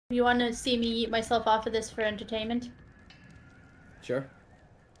You want to see me eat myself off of this for entertainment? Sure.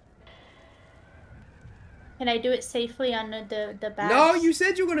 Can I do it safely on the bags? No, you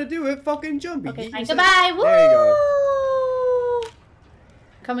said you were gonna do it. Fucking jumpy. Okay, fine. Said... Goodbye. Woo! There you go.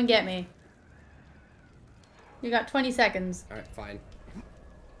 Come and get me. You got 20 seconds. Alright, fine.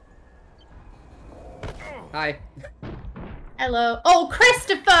 Hi. Hello. Oh,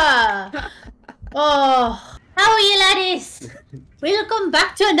 Christopher! Oh, how are you, laddies? Welcome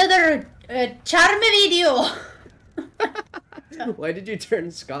back to another charm video. Why did you turn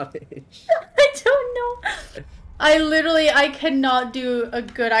Scottish? I don't know. I cannot do a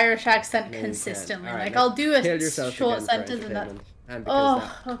good Irish accent consistently. Right, like, I'll do a short sentence and that. And because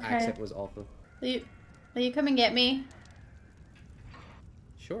that okay. accent was awful. Will you come and get me?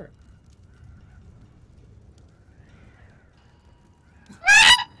 Sure.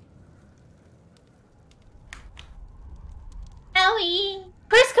 Owie!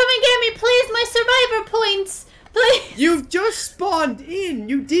 Chris, come and get me, please! My survivor points! Please! You've just spawned in!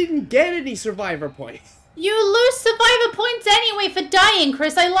 You didn't get any survivor points! You lose survivor points anyway for dying,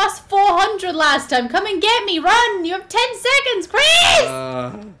 Chris! I lost 400 last time! Come and get me! Run! You have 10 seconds, Chris!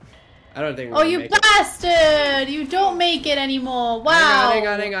 I don't think oh, you bastard! You don't make it anymore! Wow!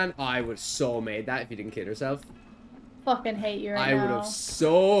 Hang on. Oh, I would so made that if you didn't kill yourself. Fucking hate you right I now. would have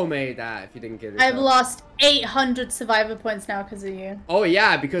so made that if you didn't kill yourself. I've lost 800 survivor points now because of you. Oh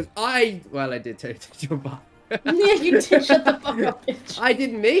yeah, because well, I did tell you to jump off. Yeah, you did. Shut the fuck up, bitch. I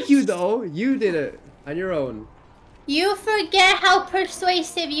didn't make you though. You did it on your own. You forget how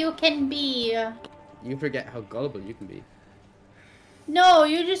persuasive you can be. You forget how gullible you can be. No,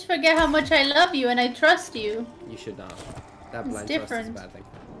 you just forget how much I love you and I trust you. You should not. That blind trust is a bad thing.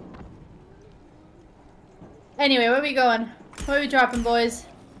 Anyway, where are we going? Where are we dropping, boys?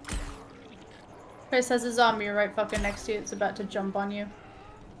 Chris has a zombie right fucking next to you. It's about to jump on you.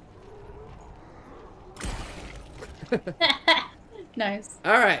 Nice.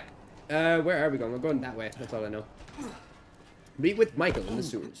 Alright. Where are we going? We're going that way. That's all I know. Meet with Michael in the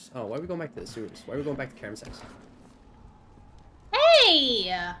sewers. Oh, why are we going back to the sewers? Why are we going back to Karen's house?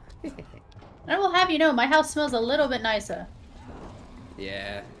 Hey! I will have you know, my house smells a little bit nicer.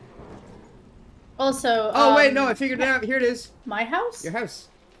 Yeah. Also, oh wait, no, I figured it out. Here it is. My house? Your house.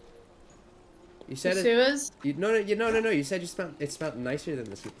 You said the sewers? No. You said it smelled nicer than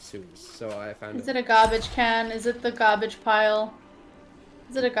the sewers, so I found it. Is it a garbage can? Is it the garbage pile?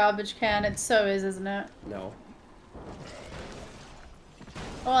 Is it a garbage can? It so is, isn't it? No.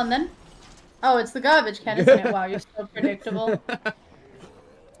 Oh, and then? Oh, it's the garbage can, isn't it? Wow, you're so predictable. You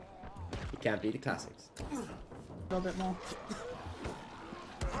can't beat the classics. A little bit more.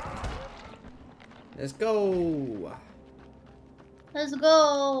 Let's go. Let's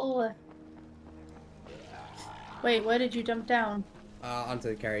go. Wait, where did you jump down? Onto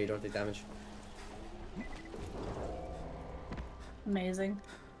the carry, you don't take damage. Amazing.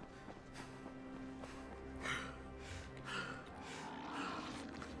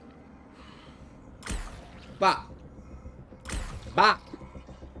 Ba. Ba.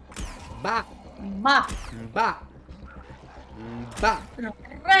 Ba. Ma. Ba. Ba.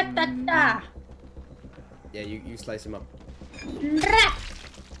 Ratata. Yeah, you slice him up. Rat.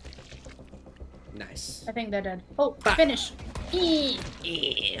 Nice. I think they're dead. Oh, Ba. finish.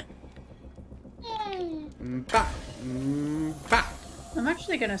 Yeah. Ba. Ba. I'm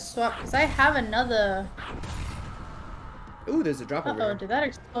actually gonna swap because I have another. Ooh, there's a drop over here. Did that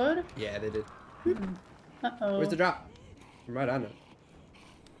explode? Yeah, they did. Uh-oh. Where's the drop? I'm right on it.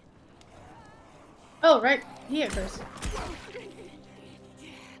 Oh, right here, Chris.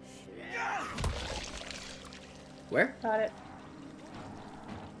 Where? Got it.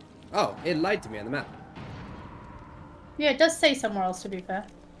 Oh, it lied to me on the map. Yeah, it does say somewhere else, to be fair.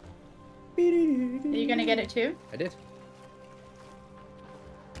 Are you gonna get it too? I did.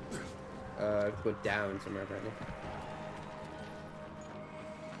 Go down somewhere apparently.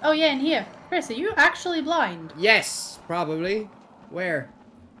 Oh yeah, in here. Chris, are you actually blind? Yes, probably. Where?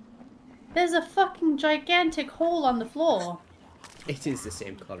 There's a fucking gigantic hole on the floor. It is the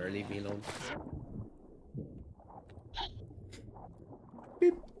same color, leave me alone.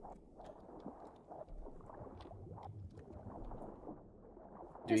 Beep.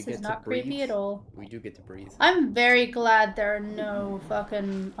 This is not creepy at all. We do get to breathe. I'm very glad there are no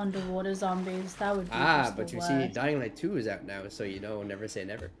fucking underwater zombies. That would be just but the you worst. see, Dying Light 2 is out now, so you know, never say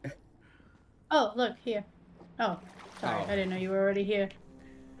never. Oh, look, here. Oh, sorry, I didn't know you were already here.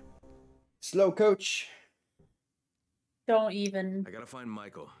 Slow coach. Don't even. I gotta find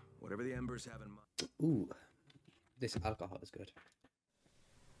Michael. Whatever the embers have in mind. Ooh, this alcohol is good.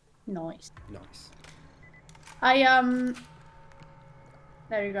 Nice. Nice.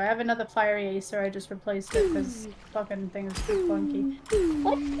 There you go. I have another fiery acer. I just replaced it because fucking thing is too clunky.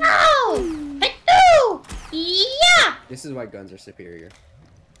 What? No! No! Yeah! This is why guns are superior.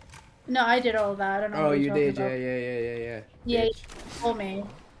 No, I did all that. I don't know Oh, what you you're did? talking about. Yeah. Yeah, you Bitch. told me.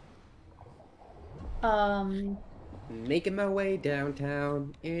 Making my way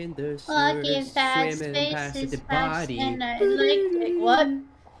downtown in the Walking sewers, fast, swimming past the faces dead fast, body. and I like it. What?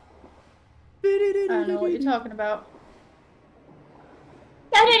 I don't know what you're talking about.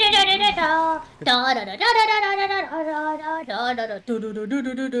 And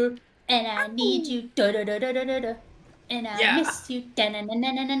I need you. And I miss you.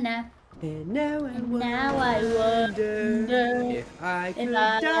 And now I wonder if I if could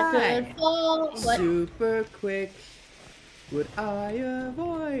I could die fall. What? super quick, would I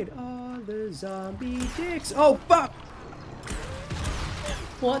avoid all the zombie dicks? Oh, fuck!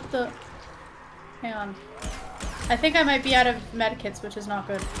 What the? Hang on. I think I might be out of medkits, which is not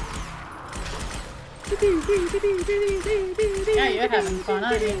good. Yeah, you're having fun,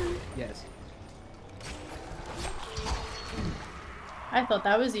 aren't you? Yes. I thought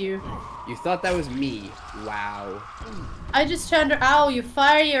that was you. You thought that was me. Wow. I just turned. Ow, you're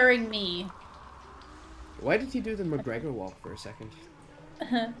firing me. Why did he do the McGregor walk for a second?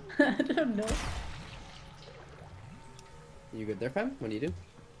 I don't know. You good there, fam? What do you do?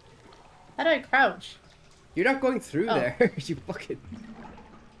 How do I crouch? You're not going through there. You fucking...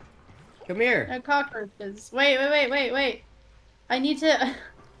 Come here. No cockroaches. Wait. I need to...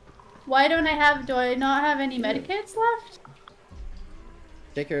 Why don't I have... Do I not have any medikits left?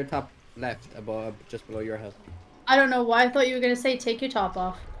 Take your top left, above, just below your health. I don't know why I thought you were going to say take your top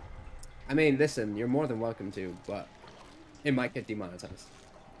off. I mean, listen, you're more than welcome to, but it might get demonetized.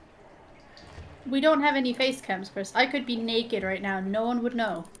 We don't have any face cams, Chris. I could be naked right now. No one would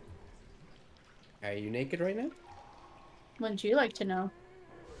know. Are you naked right now? Wouldn't you like to know?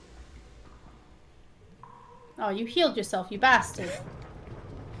 Oh, you healed yourself, you bastard.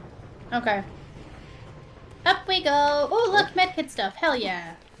 Okay. Up we go. Oh, look, medkit stuff. Hell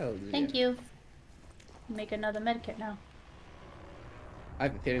yeah. Hell Thank you. Make another medkit now. I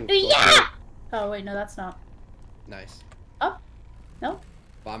have a feeling... Yeah! Oh, wait, no, that's not. Nice. Oh. No.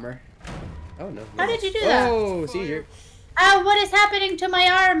 Bomber. Oh, no. How did you do that? Oh, seizure. Ow, what is happening to my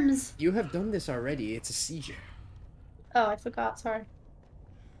arms? You have done this already. It's a seizure. Oh, I forgot. Sorry.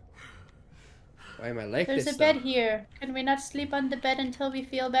 Why am I like There's this a bed stuff? here. Can we not sleep on the bed until we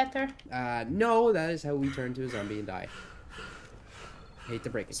feel better? No, that is how we turn to a zombie and die. Hate to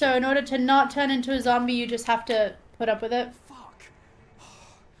break it. So in order to not turn into a zombie, you just have to put up with it? Fuck.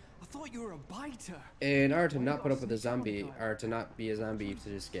 I thought you were a biter. In order to not put up with a zombie, or to not be a zombie, you have to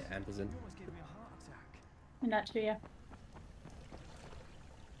just get antizin. Almost gave me a heart attack. And that too, yeah.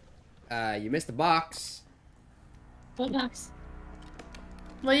 You missed the box. What box?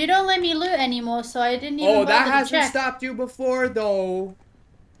 Well, you don't let me loot anymore, so I didn't even Oh, that bother to hasn't check. stopped you before, though.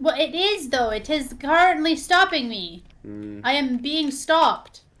 Well, it is, though. It is currently stopping me. I am being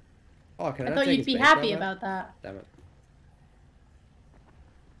stopped. Oh, can I not thought take you'd his be space happy down, about that. Damn it.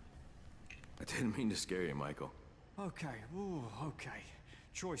 I didn't mean to scare you, Michael. Okay, ooh, okay.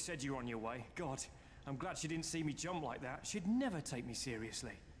 Troy said you were on your way. God, I'm glad she didn't see me jump like that. She'd never take me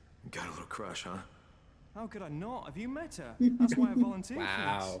seriously. Got a little crush, huh? How could I not? Have you met her? That's why I volunteered for this.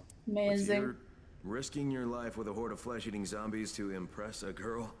 Wow. Amazing. You're risking your life with a horde of flesh-eating zombies to impress a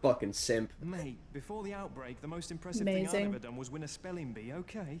girl? Fucking simp. Mate, before the outbreak, the most impressive Amazing. thing I've ever done was win a spelling bee,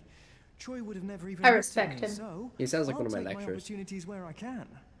 okay? Troy would have never even I looked at respect me, him. So He sounds like I'll one of my take lecturers. opportunities where I can.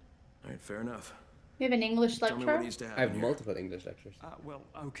 Alright, fair enough. You have an English Tell me what lecturer? needs to I happen have here. multiple English lectures. Well,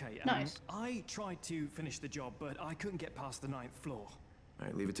 okay. Nice. I tried to finish the job, but I couldn't get past the 9th floor.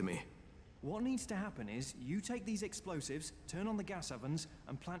 Alright, leave it to me. What needs to happen is you take these explosives, turn on the gas ovens,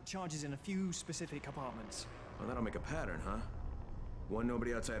 and plant charges in a few specific apartments. Well, that'll make a pattern, huh? One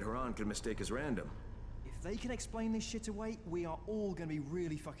nobody outside Haran could mistake as random. If they can explain this shit away, we are all gonna be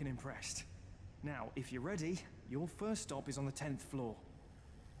really fucking impressed. Now, if you're ready, your first stop is on the 10th floor.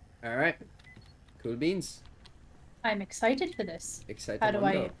 Alright. Cool beans. I'm excited for this. Excited. How do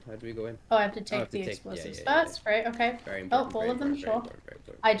I... How do we go in? Oh, I have to take have to the take- explosives. yeah. That's great, okay. Very Oh, important. all very of them, important, very sure. important, very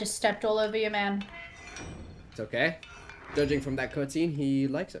important. I just stepped all over you, man. It's okay. Judging from that cutscene, he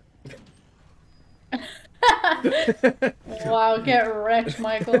likes it. Wow, get wrecked,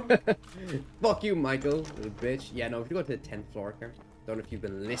 Michael. Fuck you, Michael, little bitch. Yeah, no, if you go to the 10th floor, Karen. Don't know if you've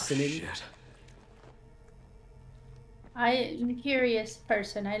been listening. Shit. I'm a curious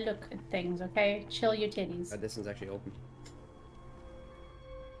person. I look at things, okay? Chill your titties. This one's actually open.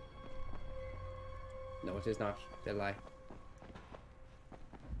 No, it is not. They lie.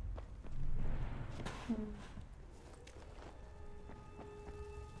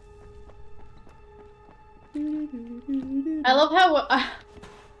 I love how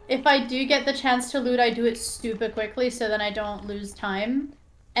if I do get the chance to loot, I do it super quickly so then I don't lose time.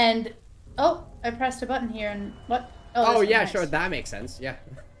 And oh, I pressed a button here and what? Oh this yeah, nice. sure, that makes sense. Yeah.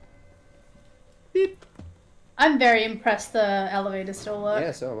 Beep. I'm very impressed the elevators still work.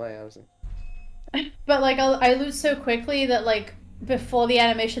 Yeah, so am I, honestly. But like I lose so quickly that like before the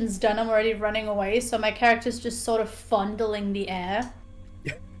animation's done, I'm already running away. So my character's just sort of fondling the air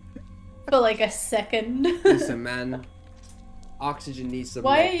for like a second. Listen, man. Oxygen needs some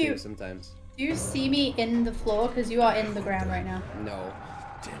Why love are you- too sometimes. Do you see me in the floor? Because you are in the ground right now. No.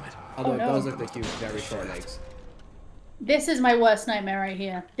 Damn it. Although Oh, it no. does look like you have very short legs. This is my worst nightmare right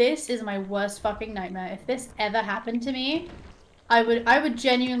here. This is my worst fucking nightmare. If this ever happened to me, I would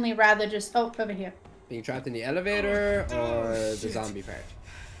genuinely rather just over here. Being trapped in the elevator or the zombie part?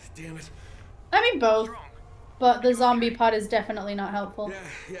 Damn it. I mean both, but the zombie part is definitely not helpful.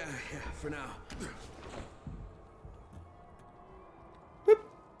 Yeah, for now.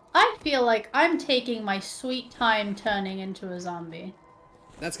 I feel like I'm taking my sweet time turning into a zombie.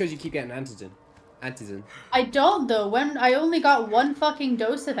 That's because you keep getting antigen. I don't though. When I only got one fucking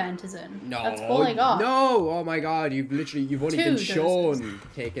dose of antizin. No. That's all I got. No! Oh my god, you've only 2 been doses. shown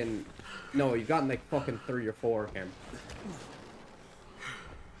taking... No, you've gotten like fucking 3 or 4, Cam.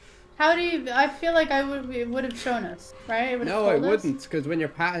 How do you? I feel like it would have shown us, right? It No, it told us? wouldn't, because when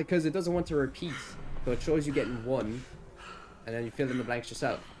you're because it doesn't want to repeat. So it shows you getting 1, and then you fill in the blanks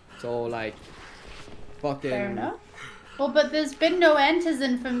yourself. So like, fucking. Fair enough. Well, but there's been no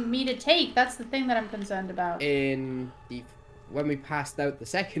antizin for me to take. That's the thing that I'm concerned about. When we passed out the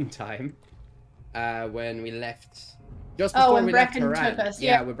second time, when we left, just before when we left Brecken Haran. took us,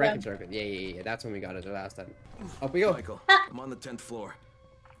 Yeah, yeah, when Brecken took us. Yeah. That's when we got it the last time. Up we go. Michael, I'm on the 10th floor.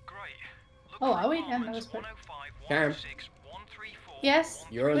 Oh, are we? Yeah, that was good. Karen, Yes.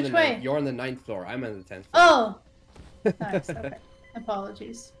 you're on Which the way? you're on the 9th floor. I'm on the 10th floor. Oh. Nice. Okay.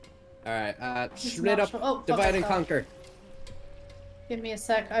 Apologies. All right. It's Split not up. sure- oh, fuck, Divide I and fell. conquer. Give me a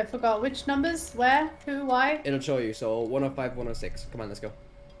sec. I forgot which numbers, where, who, why. It'll show you. So 105, 106. Come on, let's go.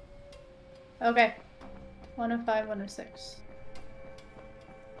 Okay. 105, 106.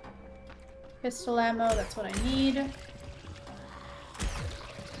 Pistol ammo. That's what I need.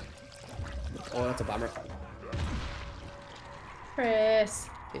 Oh, that's a bomber. Chris.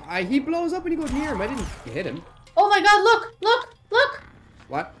 He blows up when you go near him. I didn't hit him. Oh my God! Look! Look! Look!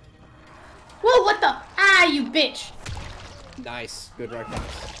 What? Whoa! What the? Ah! You bitch! Nice. Good right.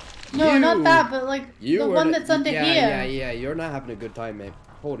 No, not that, but like the were one that's under here. Yeah. You're not having a good time, mate.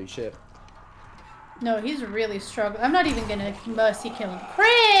 Holy shit. No, he's really struggling. I'm not even gonna mercy kill him.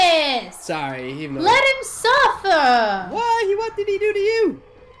 Chris! Sorry, even though... Let him suffer! Why? What did he do to you?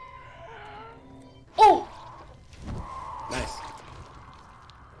 Oh! Nice.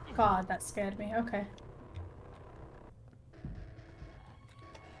 God, that scared me. Okay.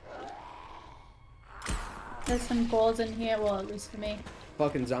 There's some goals in here. Well, at least for me.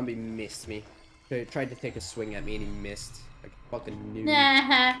 Fucking zombie missed me. He tried to take a swing at me and he missed. Like fucking noob.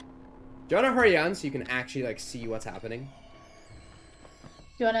 Nah. Do you want to hurry on so you can actually like see what's happening? Do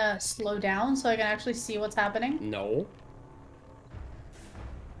you wanna slow down so I can actually see what's happening? No.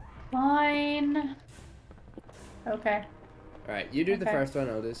 Fine. Okay. Alright, you do the Okay. first one,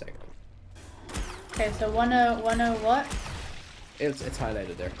 I'll do the second one. Okay, so 10 what? It's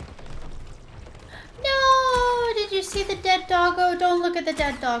highlighted there. No! Did you see the dead doggo? Don't look at the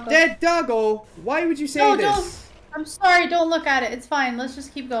dead doggo. Dead doggo! Why would you say No, this? don't. I'm sorry, don't look at it. It's fine. Let's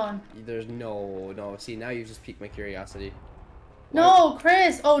just keep going. There's no. See, now you've just piqued my curiosity. No,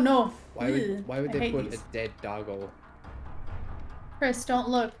 Chris! Oh, no. Why Ugh, would I they hate put these. a dead doggo? Chris, don't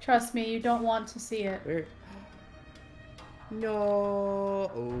look. Trust me, you don't want to see it. Where?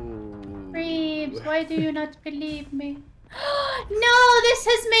 No. Oh. Reeves, why do you not believe me? No, this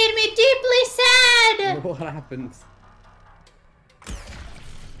has made me deeply sad! What happened?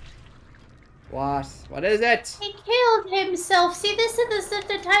 What? What is it? He killed himself. See, this is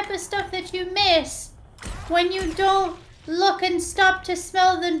the type of stuff that you miss when you don't look and stop to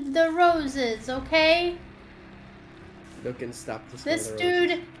smell the roses, okay? Look and stop to smell This the roses.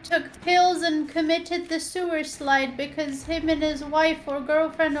 dude took pills and committed the sewer slide because him and his wife or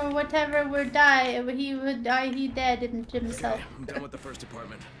girlfriend or whatever he dead himself. Okay, I'm done with the first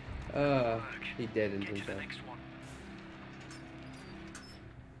apartment. He did into himself.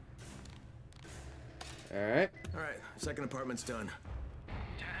 Alright. Alright, second apartment's done.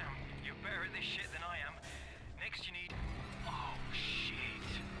 Damn, you're better at this shit than I am. Next you need... Oh,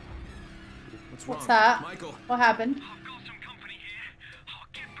 shit. What's What's wrong? that? Michael. What happened? I've got some company here. Oh,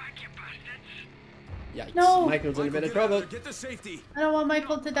 get back, you bastards. Yikes. No. Michael's in a bit of get out trouble. there, get to safety. I don't want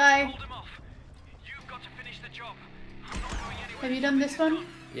Michael to die. Hold him off. You've got to finish the job. I'm not going anywhere. Have you done this one?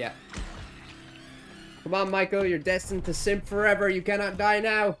 Yeah. Come on, Michael. You're destined to simp forever. You cannot die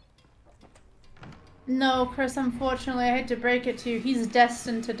now. No, Chris, unfortunately, I hate to break it to you. He's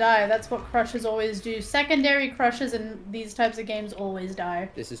destined to die. That's what crushes always do. Secondary crushes in these types of games always die.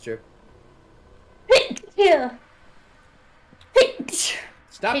 This is true. Yeah.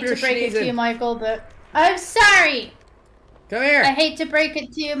 Stop Hate your to break it to you, sneezing. Michael, but I'm sorry. Come here. I hate to break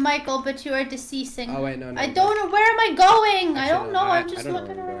it to you, Michael, but you are deceasing. Oh wait, no. I don't know. Where am I going? I Actually, don't no, know. I'm just I don't know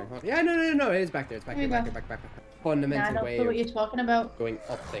looking where we're around. going. Yeah, no. It is back there. It's back Here there. you Back. go. Fundamental Nah, I don't way know what of you're talking about. going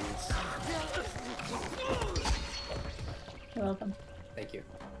up things. You're welcome. Thank you.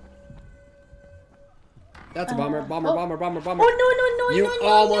 That's a bomber. Bomber. Oh no! You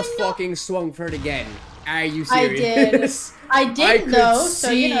almost fucking swung for it again. Are you I serious? I did though,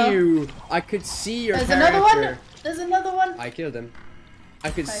 so you know. I could see your There's character. another one. There's another one. I killed him. I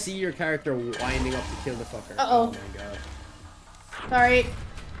could Nice. see your character winding up to kill the fucker. Uh-oh. Oh my god. Sorry.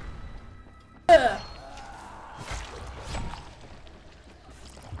 Ugh.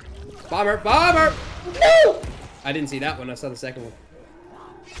 Bomber! No! I didn't see that one. I saw the second one.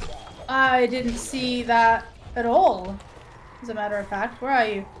 I didn't see that at all. As a matter of fact, where are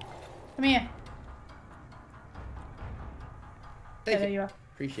you? Come here. Thank There you. you are.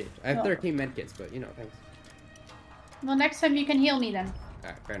 Appreciate it. I have Oh. 13 medkits, but you know, thanks. Well, next time you can heal me then.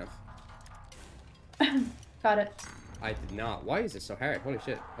 Alright, fair enough. Got it. I did not. Why is it so hard? Holy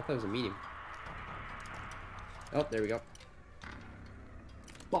shit. I thought it was a medium. Oh, there we go.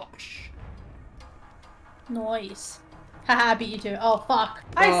 Bosh. Nice. Haha, beat you too. Oh, fuck.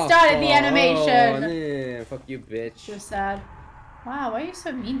 I started the animation. Oh, man. Fuck you, bitch. So sad. Wow, why are you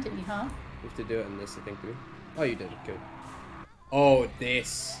so mean to me, huh? You have to do it on this, I think, too. Oh, you did it. Good. Oh,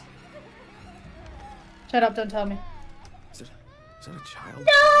 this. Shut up, don't tell me. Is that a child?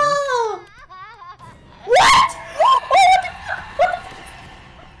 No! What? Oh, what the fuck?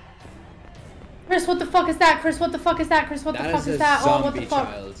 Chris, what the fuck is that? Chris, what the fuck is that? Chris, what the fuck is that? Oh, what the fuck?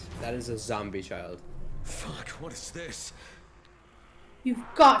 Child. That is a zombie child. Fuck, what is this? You've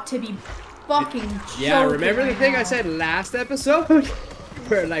got to be fucking joking. Yeah, remember the right thing I now. said last episode?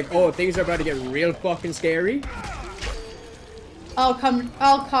 Where like, oh, things are about to get real fucking scary? I'll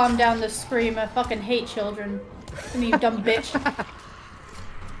calm down the scream. I fucking hate children. You dumb bitch.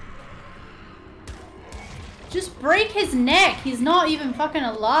 Just break his neck. He's not even fucking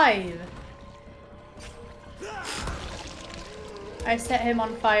alive. I set him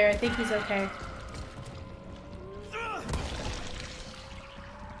on fire. I think he's okay.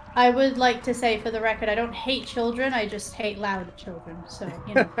 I would like to say for the record, I don't hate children. I just hate loud children. So,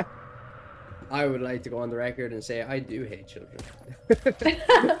 you know. I would like to go on the record and say I do hate children.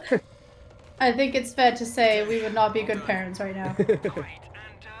 I think it's fair to say we would not be good parents right now. Great, and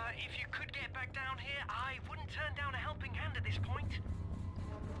if you could get back down here, I wouldn't turn down a helping hand at this point.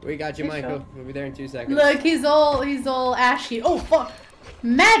 We got you, For Michael. sure. We'll be there in 2 seconds. Look, he's all ashy. Oh fuck,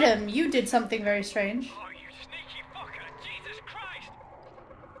 madam, you did something very strange. Oh, you sneaky fucker! Jesus Christ!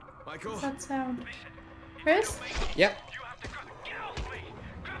 Michael? What's that sound? Listen, Chris? Yep. you have to get off me!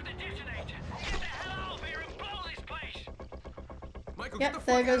 Grab the detonator! Get the hell out of here and blow this place! Michael, Yep, get the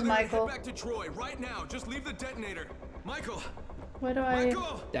there fuck goes out of there and Michael. head back to Troy right now. Just leave the detonator. Michael! Where do I?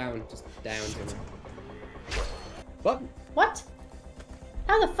 Michael! Down. Just down to him. What? What?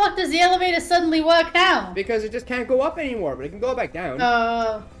 How the fuck does the elevator suddenly work now? Because it just can't go up anymore, but it can go back down.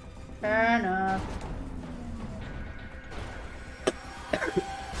 Oh, fair enough.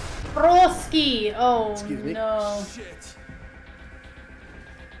 Broski! Oh Excuse me. no. Shit.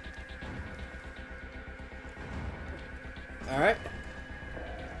 Alright.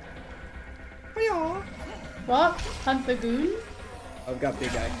 What? Hunt the goon? I've got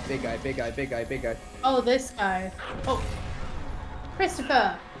big guy. Big guy, big guy, big guy, big guy. Oh, this guy. Oh.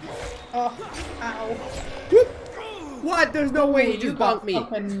 Christopher! Oh, ow. Whoop. What? There's no way you just got bonked me.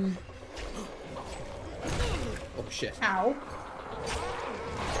 fucking- Oh shit. Ow.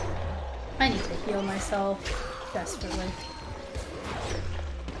 I need to heal myself. Desperately.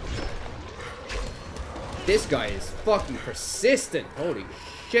 This guy is fucking persistent. Holy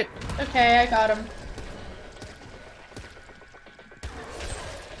shit. Okay, I got him.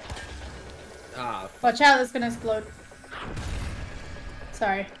 Ah, Watch out, that's gonna explode.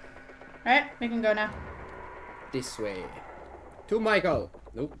 Sorry. Alright, we can go now. this way. To Michael.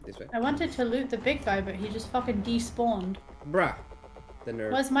 Nope, this way. I wanted to loot the big guy, but he just fucking despawned. Bruh. The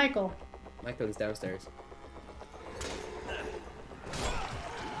nerve. Where's Michael? Michael is downstairs.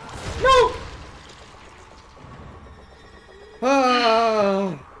 No!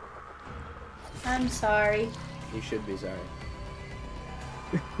 Ah! I'm sorry. You should be sorry.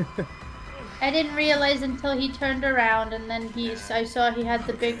 I didn't realize until he turned around and then I saw he had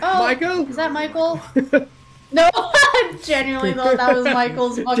the big. Oh, Michael? Is that Michael? No, I genuinely thought that was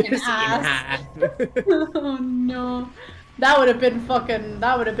Michael's fucking Just in ass. half. Oh no, that would have been fucking.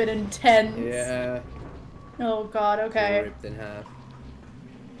 That would have been intense. Yeah. Oh god. Okay. Ripped in half.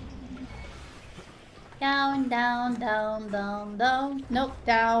 Down, down, down, down, down. Nope.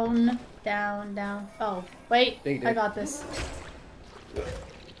 Down, down, down. Oh wait, Big I dick. got this.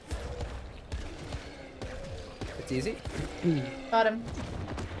 It's easy. Got him.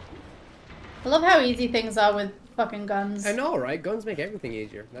 I love how easy things are with fucking guns. I know, right? Guns make everything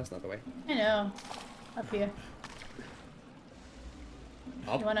easier. That's not the way. I know. Up here.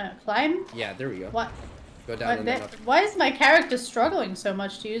 Up? You wanna climb? Yeah, there we go. What? Go down What and then up. why is my character struggling so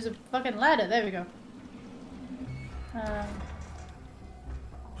much to use a fucking ladder? There we go.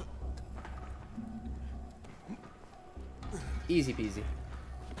 Easy peasy.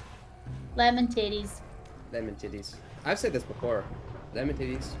 Lemon titties. Lemon titties. I've said this before. Lemon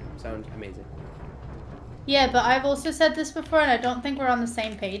titties sound amazing. Yeah, but I've also said this before, and I don't think we're on the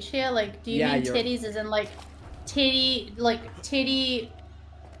same page here. Like, do you mean titties as in like titties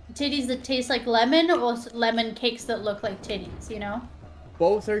that taste like lemon, or lemon cakes that look like titties? You know.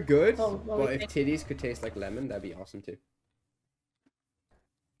 Both are good, what but if titties could taste like lemon, that'd be awesome too.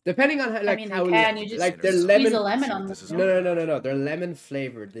 Depending on how, like, I mean, how, they can. You just like, they're squeeze lemon. a lemon on this. No. They're lemon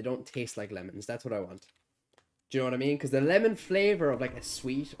flavored. They don't taste like lemons. That's what I want. Do you know what I mean? Because the lemon flavor of like a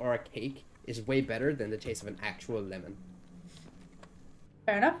sweet or a cake is way better than the taste of an actual lemon.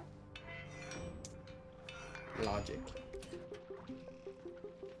 Fair enough. Logic.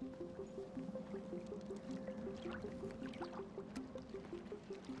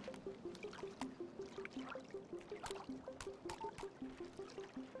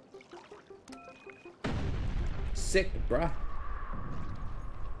 Sick, bruh.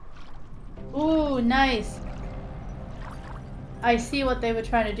 Ooh, nice. I see what they were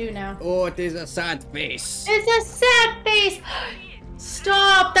trying to do now. Oh, it is a sad face. It's a sad face!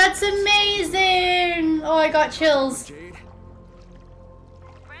 Stop! That's amazing! Oh, I got chills. Jade?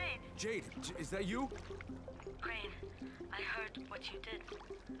 Crane, Jade, is that you? Crane, I heard what you did.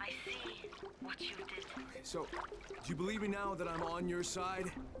 I see what you did. So, do you believe me now that I'm on your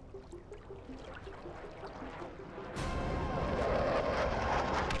side?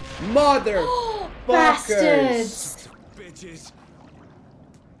 Mother Bastards! Sons of bitches.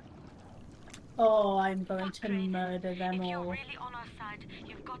 Oh, I'm going to murder them If you're all. really on our side,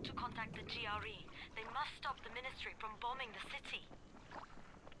 you've got to contact the GRE. They must stop the ministry from bombing the city.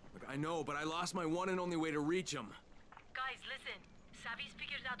 Look, I know, but I lost my one and only way to reach him. Guys, listen. Savvy's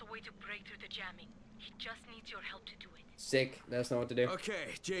figured out a way to break through the jamming. He just needs your help to do it. Sick. Let us know what to do.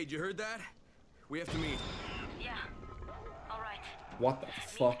 Okay, Jade, you heard that? We have to meet. Yeah. All right. What the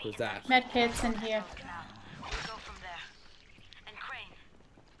fuck was that? Medkits in here. Now, we'll go from there. And Crane,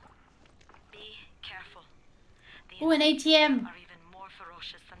 be careful. The Ooh, an ATM. are even more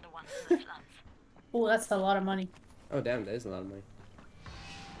ferocious than the ones in the slums. Ooh, that's a lot of money. Oh damn, that is a lot of money.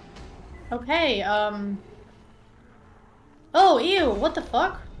 Okay, oh, ew, what the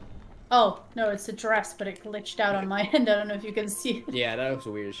fuck? Oh, no, it's a dress, but it glitched out on my end. I don't know if you can see it. Yeah, that was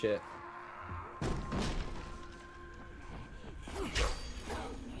weird as shit.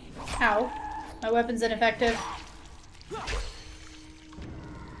 Ow. My weapon's ineffective.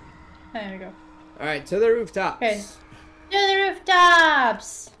 There we go. Alright, to the rooftops. Okay. To the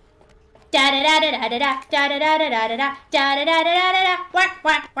rooftops! Da-da-da-da-da-da-da, da-da-da-da-da-da, da-da-da-da-da-da, whack,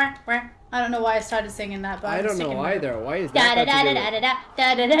 whack, whack, whack. I don't know why I started singing that, but I I'm don't singing know that. either. Why is that? Da-da-da-da-da-da,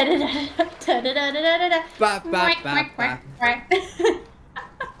 da-da-da-da-da-da, da-da-da-da-da-da, Ba, ba, whack, ba, whack, ba. whack, whack.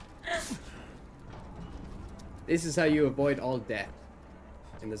 This is how you avoid all death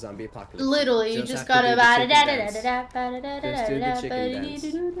in the zombie apocalypse. Literally, you just have to gotta do the chicken dance.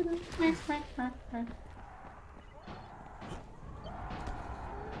 Just do the chicken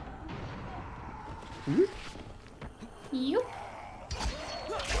dance. Yup.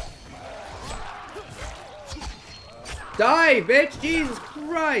 Die, bitch! Jesus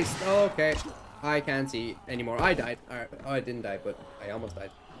Christ! Oh, okay. I can't see anymore. I died. Alright. Oh, I didn't die, but I almost died.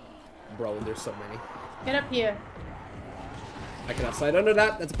 Bro, there's so many. Get up here. I cannot slide under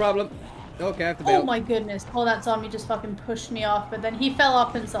that. That's a problem. Okay, I have to bail. Oh my goodness. Oh, that zombie just fucking pushed me off, but then he fell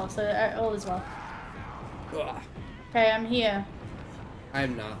off himself, so all is well. Ugh. Okay, I'm here.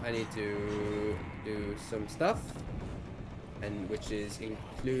 I'm not. I need to do some stuff. And which is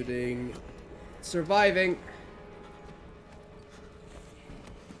including surviving.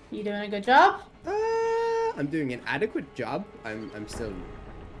 You doing a good job? I'm doing an adequate job. I'm still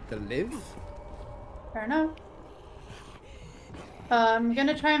to live. Fair enough. I'm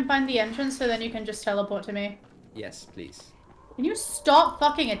gonna try and find the entrance so then you can just teleport to me. Yes, please. Can you stop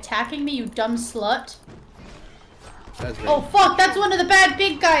fucking attacking me, you dumb slut? That's great. Oh fuck, that's one of the bad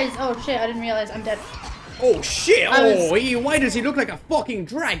big guys! Oh shit, I didn't realize I'm dead. Oh shit! I was- Why does he look like a fucking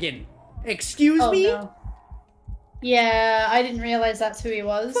dragon? Excuse me? No. Yeah, I didn't realize that's who he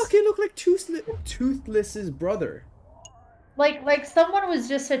was. Fucking look like Toothless's brother. Like someone was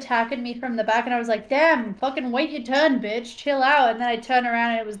just attacking me from the back and I was like, damn, fucking wait your turn, bitch, chill out. And then I turn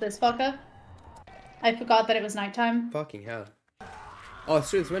around and it was this fucker. I forgot that it was nighttime. Fucking hell. Oh,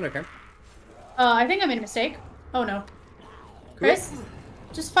 it's through this window, okay? I think I made a mistake. Oh no. Chris,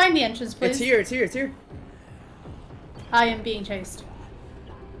 just find the entrance, please. It's here, it's here, it's here. I am being chased.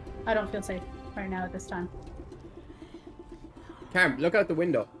 I don't feel safe right now at this time. Cam, look out the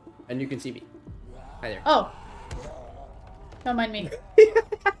window and you can see me. Hi there. Oh. Don't mind me.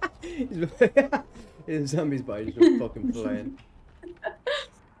 His zombie's body just fucking flying.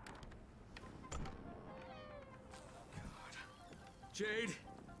 Jade!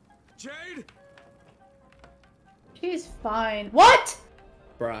 Jade! She's fine. What?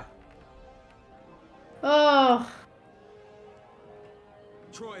 Bruh. Oh.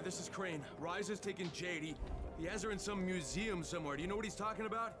 Troy, this is Crane. Rise has taken Jade. He has her in some museum somewhere. Do you know what he's talking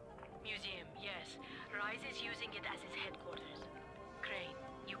about? Museum, yes. Rise is using it as his headquarters. Crane,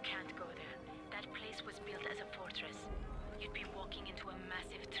 you can't go there. That place was built as a fortress. You'd be walking into a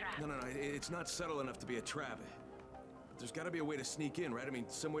massive trap. No, it's not subtle enough to be a trap. There's gotta be a way to sneak in, right? I mean,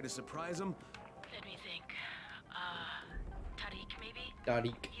 some way to surprise him? Let me think. Tariq, maybe?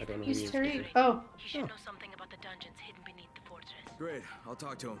 Tariq. I don't know who he He's is. Tariq. Oh. He should know something about the dungeons hidden beneath the fortress. Great, I'll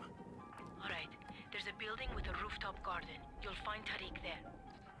talk to him. Alright, there's a building with a rooftop garden. You'll find Tariq there.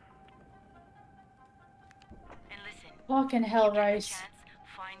 And listen. Fucking hell, if you get the Rice. chance,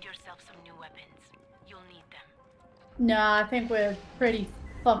 find yourself some new weapons. You'll need them. Nah, I think we're pretty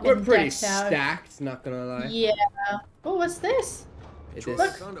fucking We're pretty decked out. stacked, not gonna lie. Yeah. Oh, what's this? It Troy, is. I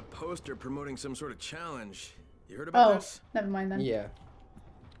found a poster promoting some sort of challenge. You heard about Oh, this? never mind then. Yeah.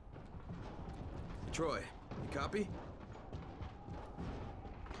 Troy, you copy?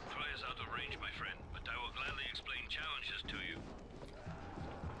 Troy is out of range, my friend, but I will gladly explain challenges to you.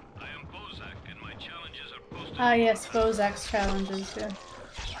 I am Bozak, and my challenges are posted. Ah, yes, Bozak's challenges, yeah.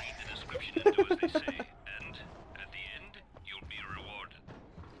 Just read the description and do as they say, and at the end, you'll be rewarded.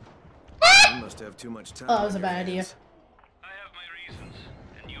 You must have too much time. Oh, that on was a your bad idea. I hands. have my reasons,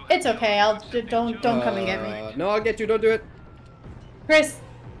 and you have It's okay, I'll accepting don't come and get me. No, I'll get you. Don't do it. Chris,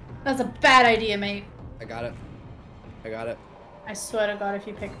 that's a bad idea, mate. I got it. I got it. I swear to God, if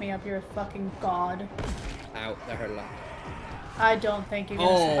you pick me up, you're a fucking god. Ow, that hurt a lot. I don't think you're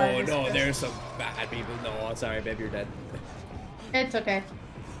gonna survive Oh this, no, Chris. there's some bad people. No, I'm sorry, babe, you're dead. It's okay.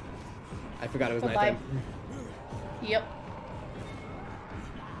 I forgot it was Goodbye. nighttime. Yep.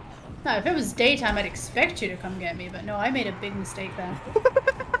 No, if it was daytime, I'd expect you to come get me, but no, I made a big mistake there.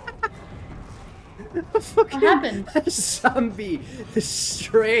 What happened? Zombie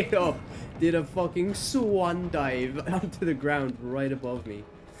straight up did a fucking swan dive onto the ground right above me.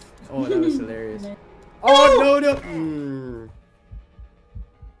 Oh, that was hilarious. Oh no!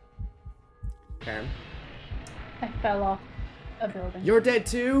 Karen, I fell off a building. you're dead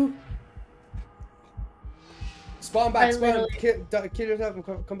too. Spawn back, I spawn. literally- Kill yourself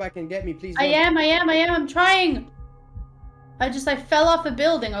and come back and get me, please. I run. am, I'm trying! I fell off a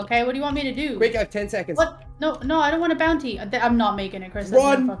building, okay? What do you want me to do? Quick, I have 10 seconds. What? No, I don't want a bounty. I'm not making it, Chris. There's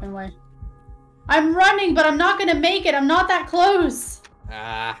Run! no fucking way. I'm running, but I'm not gonna make it. I'm not that close.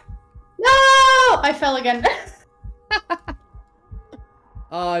 Ah. No! I fell again.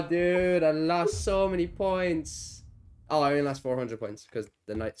 Oh, dude, I lost so many points. Oh, I only lost 400 points because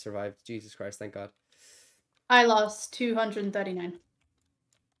the knight survived. Jesus Christ, thank God. I lost 239.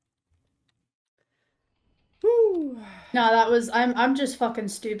 Woo. No, that was I'm just fucking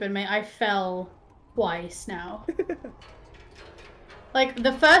stupid, mate. I fell twice now. Like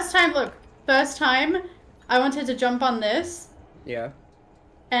the first time I wanted to jump on this Yeah.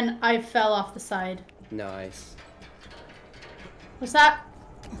 and I fell off the side. Nice. What's that?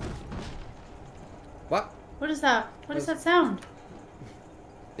 What? What is that? What is that sound?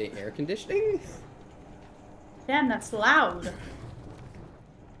 The air conditioning? Damn, that's loud.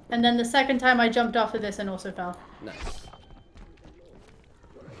 And then the second time I jumped off of this and also fell. Nice.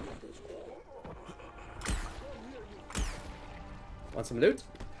 Want some loot?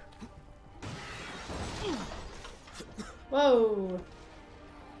 Whoa.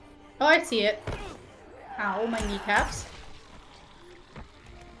 Oh, I see it. Ow, my kneecaps.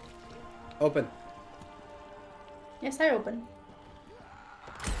 Open. Yes, I open.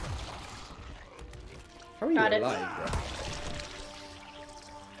 How are you Got it. alive, bro?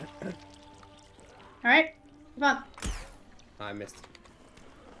 Alright, come on. I missed.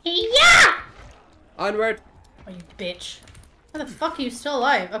 Yeah! Onward! Oh, you bitch. How the fuck are you still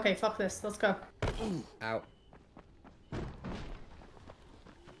alive? Okay, fuck this. Let's go. Ow.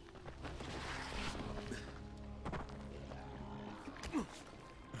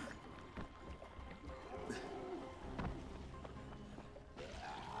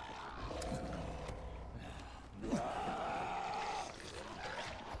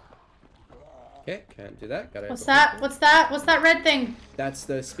 Okay, can't do that. Gotta What's go that? back. What's that? What's that red thing? That's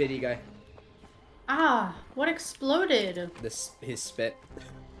the spitty guy. Ah, what exploded? His spit.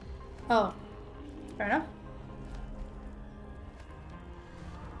 Oh, fair enough.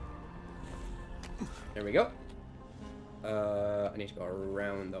 There we go. I need to go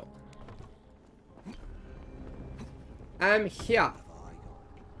around though. I'm here.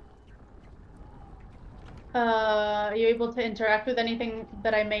 Are you able to interact with anything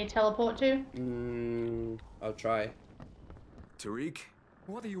that I may teleport to? I'll try. Tariq?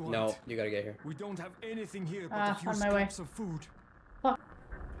 What do you want? No, you gotta get here. We don't have anything here but a few on my way. scraps of food. Fuck.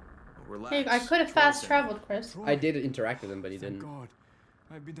 Relax. Hey, I could have Troy fast said- traveled, Chris. Troy, I did interact with him, but he thank didn't. God.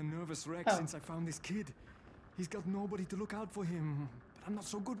 I've been a nervous wreck Oh. since I found this kid. He's got nobody to look out for him. But I'm not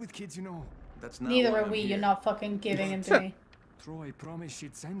so good with kids, you know. That's not Neither why are I'm we. here. You're not fucking giving him to me. Troy promised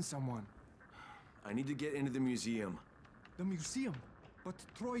she'd send someone. I need to get into the museum. The museum? But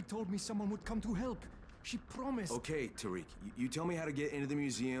Troy told me someone would come to help. She promised. Okay, Tariq, you tell me how to get into the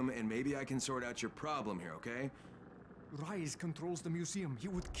museum, and maybe I can sort out your problem here, okay? Rise controls the museum. He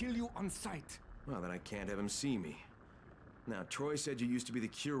would kill you on sight. Well, then I can't have him see me. Now, Troy said you used to be the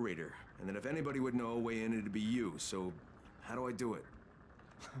curator, and that if anybody would know a way in, it'd be you, so how do I do it?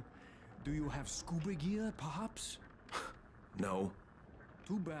 Do you have scuba gear, perhaps? No.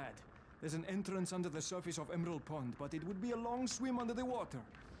 Too bad. There's an entrance under the surface of Emerald Pond, but it would be a long swim under the water.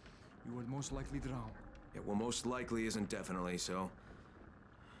 You would most likely drown. Yeah, well, most likely isn't definitely, so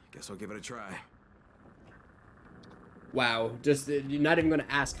guess I'll give it a try. Wow, just you're not even gonna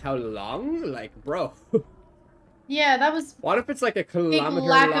ask how long? Like, bro. Yeah, that was. What if it's like a kilometer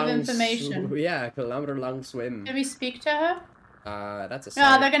lack of long information. yeah, a kilometer long swim. Did we speak to her? That's a No,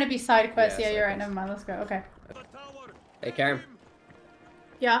 side. they're gonna be side quests. Yeah, Yeah, side you're right. quests. Never mind. Let's go. Okay. Hey, Karen.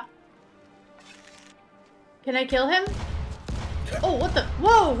 Yeah. Can I kill him? Oh, what the?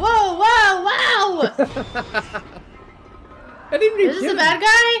 Whoa, whoa, wow, wow! I didn't even Is this kill a bad him.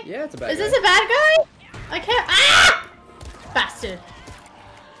 guy? Yeah, it's a bad Is guy. this a bad guy? I can't. Ah! Bastard.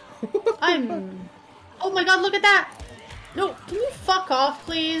 I'm. Oh my god, look at that! No, can you fuck off,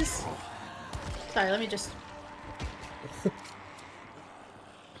 please? Sorry, let me just.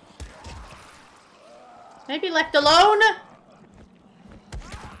 Maybe left alone?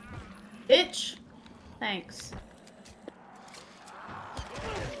 Bitch. Thanks.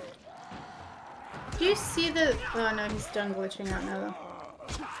 Do you see the... Oh no, he's done glitching out now though.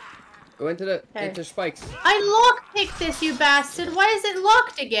 Go into the Okay. into spikes. I lockpicked this, you bastard! Why is it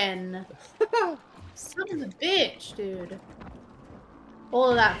locked again? Son of a bitch, dude.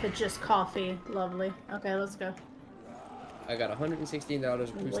 All of that for just coffee. Lovely. Okay, let's go. I got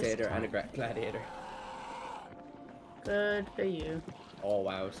 $116, Crusader, and a Gladiator. Good for you. Oh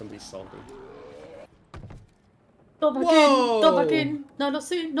wow, somebody's salty. Whoa! No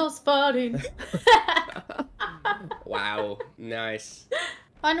sin, no sparring. Wow, nice.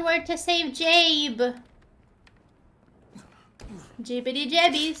 Onward to save Jabe. Jibbity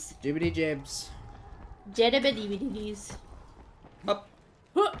jabbies. Jibbity jibs. Jeddabidibidis. Up.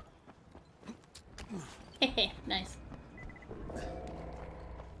 Nice.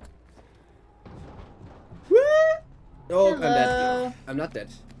 Oh, I'm Hello. dead. I'm not dead.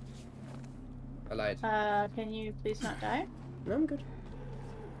 I lied. Can you please not die? No, I'm good.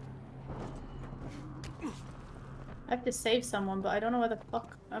 I have to save someone, but I don't know where the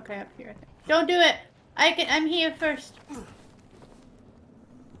fuck. Okay, up here. I think. Don't do it. I'm here first.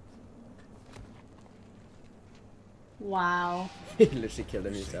 Wow. He literally killed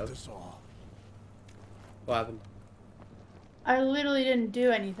him himself. What happened? I literally didn't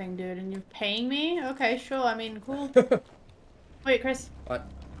do anything, dude, and you're paying me? Okay, sure. I mean, cool. Wait, Chris. What?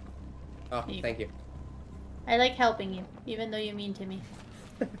 Oh, thank you. I like helping you, even though you're mean to me.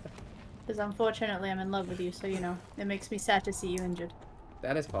 Because unfortunately, I'm in love with you, so you know, it makes me sad to see you injured.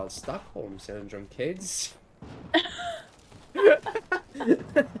 That is called Stockholm Syndrome, kids.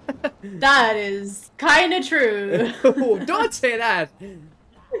 That is kind of true. Oh, don't say that!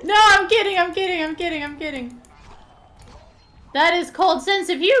 No, I'm kidding. That is called sense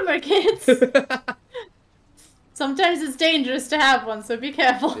of humor, kids. Sometimes it's dangerous to have one, so be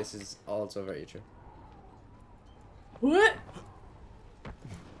careful. This is also very true. What?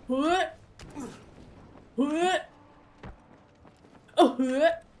 What? What? Oh,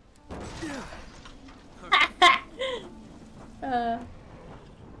 what?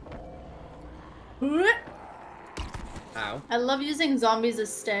 What? Ow. I love using zombies as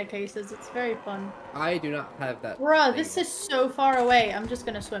staircases. It's very fun. I do not have that. Bruh, thing this yet. is so far away. I'm just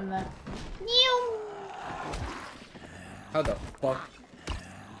gonna swim there. How the fuck?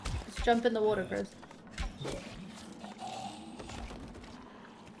 Just jump in the water, Chris.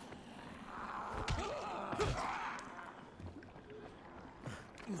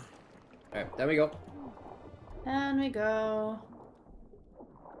 Alright, there we go. And we go.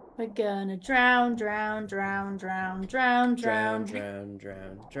 We're gonna drown, drown, drown, drown, drown, drown.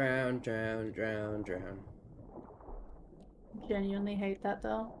 Drown. Genuinely hate that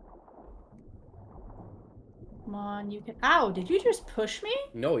though. Come on, you can. Ow! Did you just push me?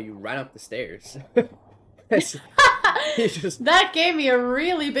 No, you ran up the stairs. You just... That gave me a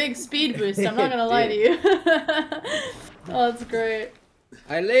really big speed boost. I'm not gonna lie to you. Oh, that's great.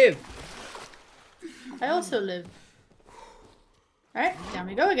 I live. I also live. Alright, down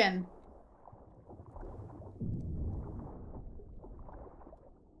we go again.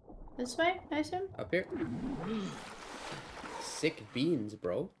 This way, I assume? Up here. Sick beans,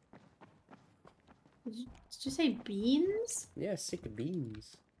 bro. Did you say beans? Yeah, sick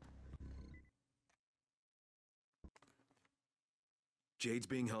beans. Jade's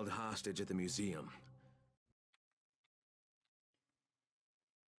being held hostage at the museum.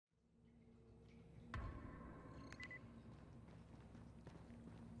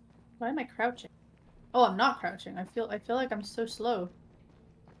 Why am I crouching? Oh, I'm not crouching. I feel like I'm so slow.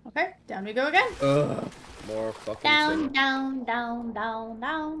 Okay, down we go again. Ugh. More fucking Down, silly. down, down, down,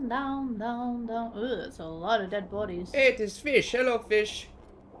 down, down, down, down. Ugh, that's a lot of dead bodies. Hey, it is fish. Hello, fish.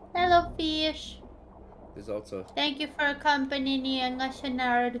 Hello, fish. There's also... Thank you for accompanying us in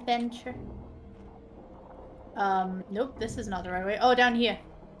our adventure. Nope, this is not the right way. Oh, down here.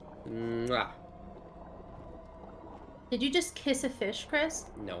 Mwah. Did you just kiss a fish, Chris?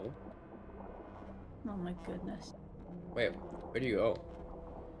 No. Oh my goodness. Wait, where do you go?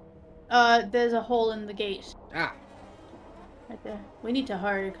 There's a hole in the gate. Ah, Right there. We need to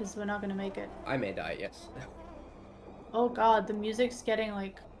hurry because we're not gonna make it. I may die, yes. Oh god, the music's getting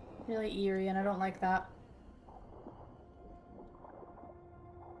like really eerie and I don't like that.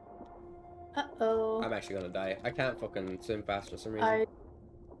 Uh-oh. I'm actually gonna die. I can't fucking swim fast for some reason.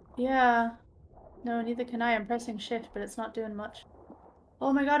 Yeah. No, neither can I. I'm pressing shift, but it's not doing much.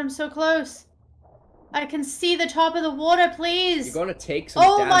 Oh my god, I'm so close! I can see the top of the water, please! You're gonna take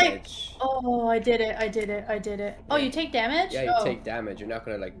some damage. Oh, I did it. Oh, you take damage? Yeah, you Oh. take damage. You're not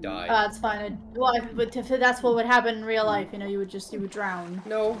gonna, like, die. It's fine. That's what would happen in real life, you know, you would drown.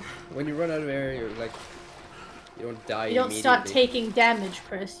 No. When you run out of air, you're, like... You don't die You don't immediately. start taking damage,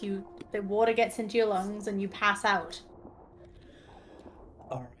 Chris. The water gets into your lungs and you pass out.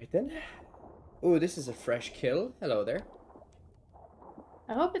 Alright, then. Oh, this is a fresh kill. Hello there.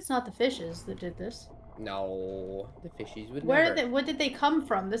 I hope it's not the fishes that did this. No, the fishies would Where never. did what did they come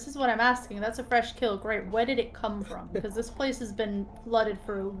from? This is what I'm asking. That's a fresh kill. Great. Where did it come from? Because this place has been flooded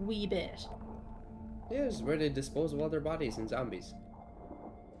for a wee bit. Yeah, it's where they dispose of all their bodies and zombies.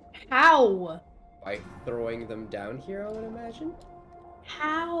 How? By throwing them down here, I would imagine.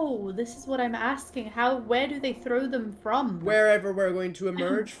 How? This is what I'm asking. How? Where do they throw them from? Wherever we're going to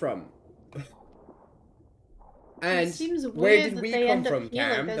emerge from. And It seems where weird did that we they come end up from, here,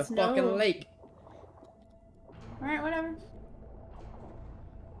 like Cam? The there's fucking no- lake. Alright, whatever.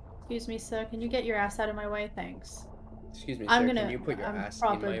 Excuse me, sir. Can you get your ass out of my way? Thanks. Excuse me, I'm sir, gonna. can you put your I'm ass in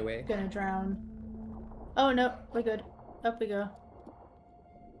probably my way? gonna drown. Oh no, we're good. Up we go.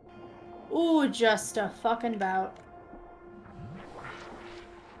 Ooh, just a fucking bout.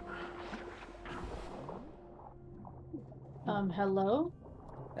 Hello?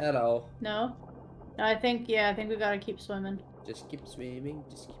 Hello. No? No, I think we gotta keep swimming. Just keep swimming,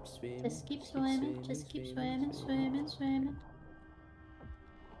 just keep swimming. Just keep swimming, just keep swimming, swimming.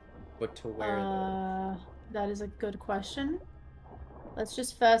 But to where though? That is a good question. Let's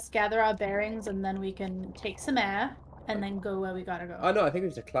just first gather our bearings and then we can take some air and then go where we gotta go. Oh no, I think it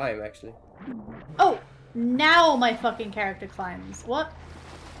was a climb actually. Oh! Now my fucking character climbs. What?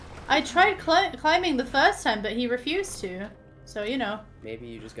 I tried climbing the first time, but he refused to. So, you know. Maybe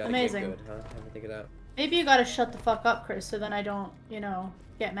you just gotta Amazing. get good, huh? Have a think of that. Maybe you gotta shut the fuck up, Chris, so then I don't, you know,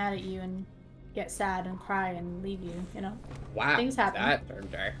 get mad at you and get sad and cry and leave you, you know? Wow, Things happen. that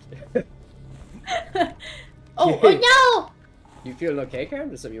turned dark. Oh no! You feeling okay, Karen?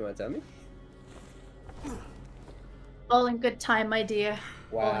 There's something you want to tell me? All in good time, my dear.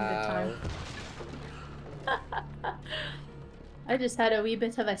 Wow. All in good time. I just had a wee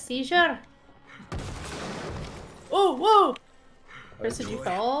bit of a seizure. Oh, whoa! Chris, did you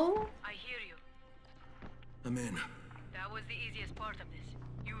fall? I hear you. I'm in. That was the easiest part of this.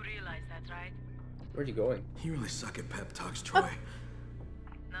 You realize that, right? Where'd you going? You really suck at pep talks, Troy.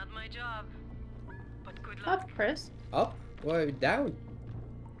 Not my job. But good luck. Up, Chris. Up? Why down?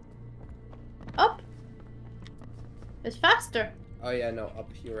 Up. It's faster. Oh yeah, no, up.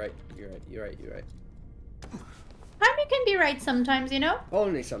 You're right. You're right. You're right. You're right. Harvey can be right sometimes, you know?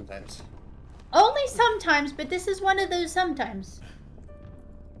 Only sometimes. Only sometimes, but this is one of those sometimes.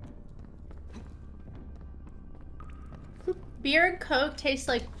 Beer and Coke taste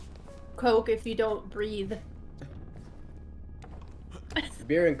like Coke if you don't breathe.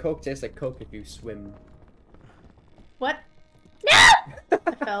 Beer and Coke taste like Coke if you swim. What? No!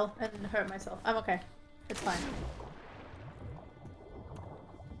 I fell and hurt myself. I'm okay. It's fine.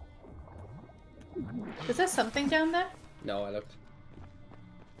 Is there something down there? No, I looked.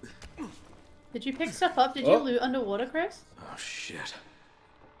 Did you pick stuff up? Did you loot underwater, Chris? Oh shit.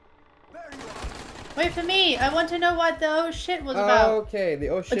 Wait for me. I want to know what the oh shit was about. Okay, the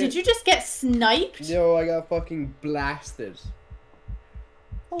oh shit. Did you just get sniped? Yo, I got fucking blasted.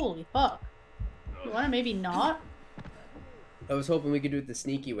 Holy fuck. You wanna maybe not? I was hoping we could do it the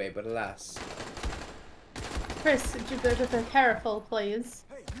sneaky way, but alas. Chris, would you go to the careful, please?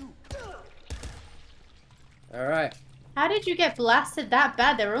 Alright. How did you get blasted that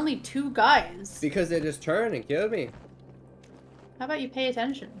bad? There were only 2 guys. Because they just turned and killed me. How about you pay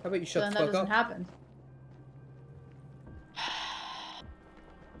attention? How about you So shut then the that fuck doesn't up? happen.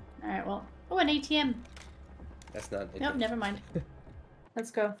 Alright, well. Oh, an ATM. That's not it. Nope, never mind.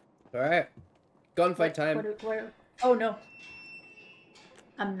 Let's go. Alright. Gunfight time. Oh no.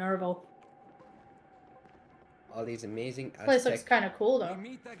 I'm nervous. All these amazing This place looks Aztec. kind of cool We though.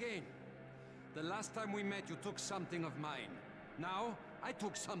 meet again. The last time we met, you took something of mine. Now, I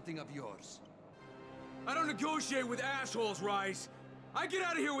took something of yours. I don't negotiate with assholes, Rise. I get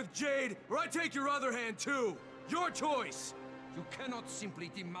out of here with Jade, or I take your other hand too. Your choice. You cannot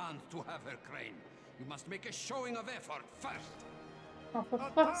simply demand to have her, Crane. You must make a showing of effort first. Oh, for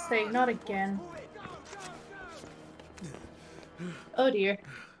fuck's sake, not again. Oh dear.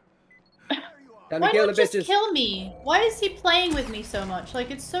 Time to Why kill not the just bitches. kill me? Why is he playing with me so much?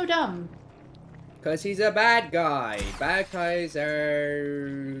 Like, it's so dumb. Because he's a bad guy. Bad guys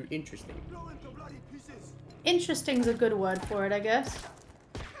are interesting. Interesting's a good word for it, I guess.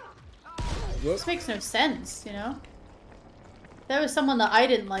 Whoop. This makes no sense, you know? If there was someone that I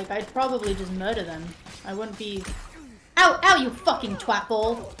didn't like, I'd probably just murder them. I wouldn't be... Ow! Ow, you fucking twat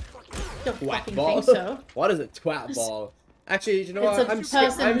ball! Don't Twat fucking ball? think so. What is a twat ball? Actually, you know It's what? a I'm scared.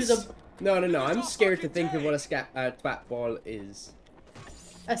 person who's a... No. I'm scared to think of what a twat ball is.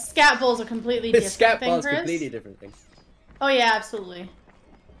 A scat ball's a completely A different scat thing, ball's Chris. completely different thing. Oh yeah, absolutely.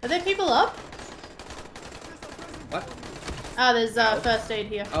 Are there people up? What? Oh, there's first aid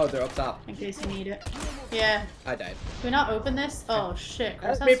here, Oh, they're up top. in case you need it. Yeah. I died. Can we not open this? Oh shit,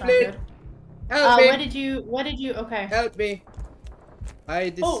 Chris, Help me, that's not please. good. Help me! Where did you, okay. Help me! I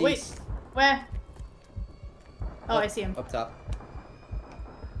deceased. Oh, wait. Where? Oh, I see him. Up top.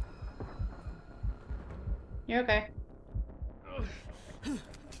 You're okay.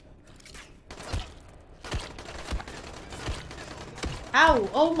 Ow!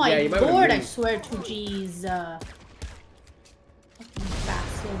 Oh my Yeah, you might wanna lord, I move. swear to jeez. Fucking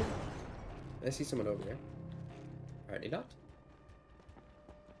bastard. I see someone over here. Apparently not.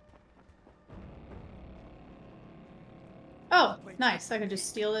 Oh, nice. I could just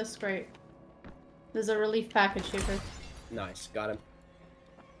steal this. Great. There's a relief package here, Chris. Nice, got him.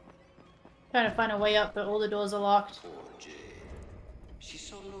 Trying to find a way up, but all the doors are locked. Poor Jade. She's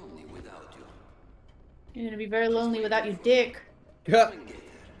so lonely without you. You're gonna be very lonely without your dick. Yeah. Come and get her.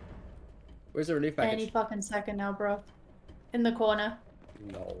 Where's the relief package? Any fucking second now, bro. In the corner.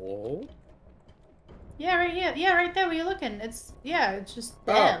 No. Yeah, right here. Yeah, right there where you're looking. It's just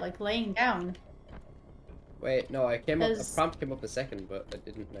there, like laying down. Wait, no, I came up. A There's- prompt came up a second, but I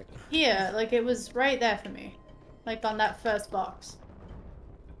didn't like. Here, like it was right there for me. Like on that first box.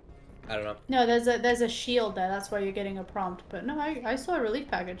 I don't know. No, there's a shield there. That's why you're getting a prompt. But no, I saw a relief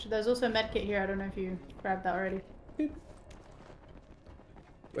package. There's also a med kit here. I don't know if you grabbed that already.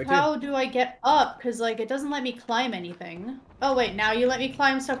 Wait, How do I get up? Because, like, it doesn't let me climb anything. Oh, wait, now you let me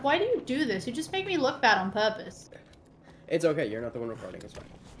climb stuff. Why do you do this? You just make me look bad on purpose. It's okay. You're not the one recording. It's fine.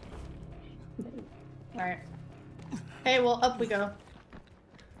 Alright. Okay, well, up we go.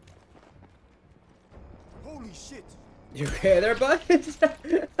 Holy shit! You okay there, bud?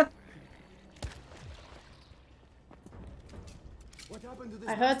 What happened to this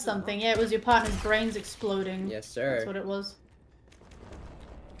I heard bastard, something. Yeah, it was your partner's brains exploding. Yes, sir. That's what it was.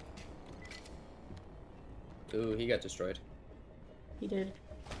 Ooh, he got destroyed. He did.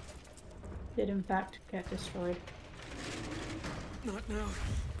 Did in fact get destroyed. Not now.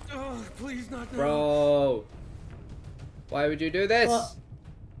 Oh, please, not now. Bro! Why would you do this?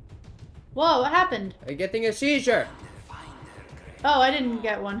 Whoa, what happened? I'm getting a seizure! Oh, I didn't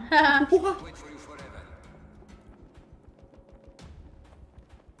get one.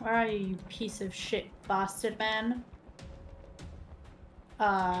 Where are you, you piece of shit bastard man?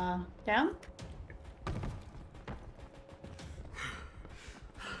 Down?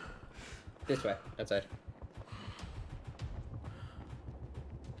 This way, outside.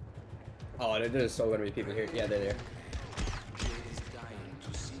 Oh, there's so many people here. Yeah, they're there.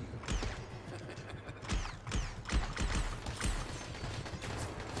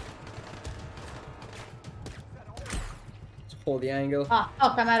 Let's hold the angle. Ah,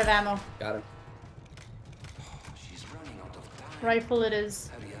 fuck, I'm out of ammo. Got him. She's running out of time. Rifle it is.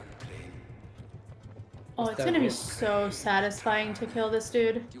 Hurry up, Crane. Oh, it's gonna be so satisfying to kill this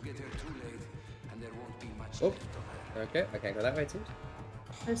dude. You get her too late, and there won't be much Oh, left of her. okay. I can't go that way, it seems.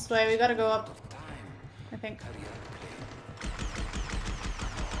 This way, we gotta go up, Time. I think. Hurry up,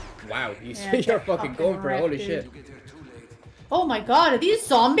 Crane. Wow, Yeah, you're get fucking going for it. wrecked, Holy dude. shit. You get her too late. Oh my god, are these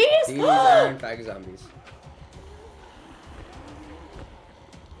zombies? These are in fact zombies.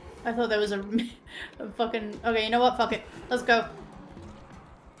 I thought there was a fucking... Okay, you know what? Fuck it. Let's go.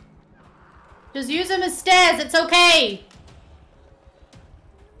 Just use them as stairs. It's okay.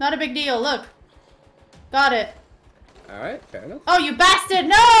 Not a big deal. Look. Got it. Alright, fair enough. Oh, you bastard!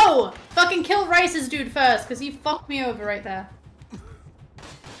 No! Fucking kill Rice's dude first, because he fucked me over right there.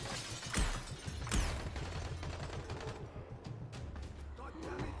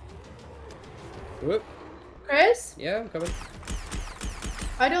 Whoop. Chris? Yeah, I'm coming.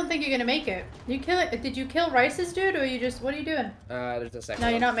 I don't think you're gonna make it. You kill it? Did you kill Rice's dude, or you just... What are you doing? There's a second No,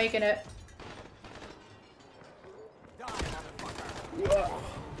 you're one. not making it.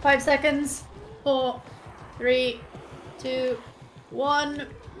 5 seconds. 4, 3, 2, 1.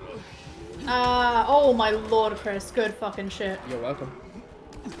 Oh my lord, Chris. Good fucking shit. You're welcome.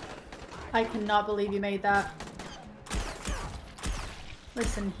 I cannot believe you made that.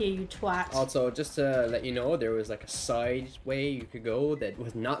 Listen here, you twat. Also, just to let you know, there was like a side way you could go that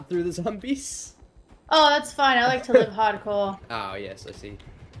was not through the zombies. Oh, that's fine. I like to live hardcore. Oh, yes, I see.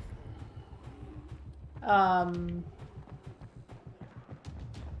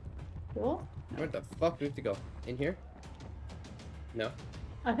 Cool. Where the fuck do we have to go? In here? No.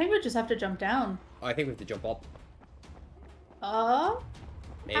 I think we just have to jump down. Oh, I think we have to jump up.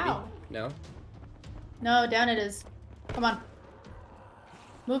 Maybe. How? No? No, down it is. Come on.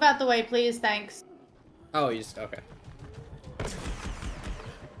 Move out the way, please. Thanks. Oh, you just... Okay.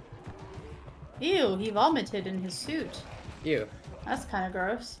 Ew, he vomited in his suit. Ew. That's kind of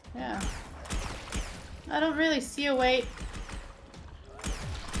gross. Yeah. I don't really see a way.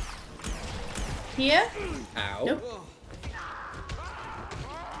 Here? Ow. Nope.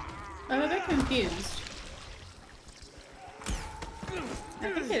 I'm a bit confused. I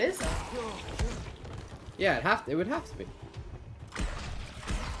think it is. Yeah, it would have to be.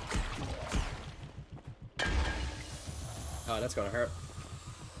 Oh, that's gonna hurt.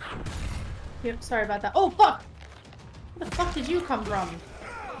 Yep, sorry about that. Oh, fuck! Where the fuck did you come from?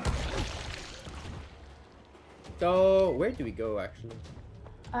 So, where do we go, actually?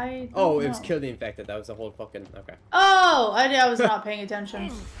 I Oh, don't it was know. kill the infected. That was the whole fucking... Okay. Oh! I was not paying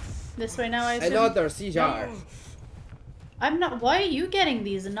attention. This way now, I assume? Another seizure. I'm not... Why are you getting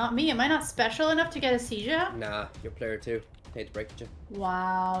these and not me? Am I not special enough to get a seizure? Nah, you're player 2. Hate to break it to you.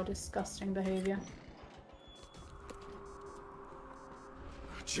 Wow, disgusting behavior.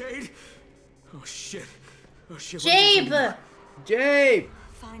 Jade? Oh shit. Oh shit. Jabe! Jabe!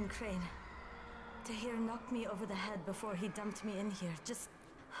 Fine, Crane. Tahir knocked me over the head before he dumped me in here. Just...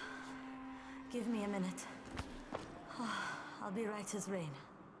 give me a minute. I'll be right as rain.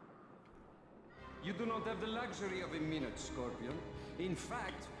 You do not have the luxury of a minute, Scorpion. In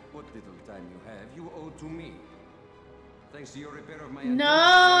fact, what little time you have, you owe to me. Thanks to your repair of my No!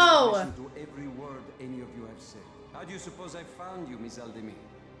 I listen to every word any of you have said. How do you suppose I found you, Miss Aldemir?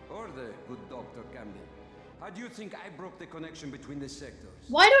 Or the good Dr. Camden? How do you think I broke the connection between the sectors?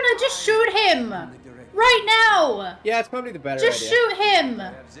 Why don't I just shoot him? Right now! Yeah, it's probably the better Just idea. shoot him! I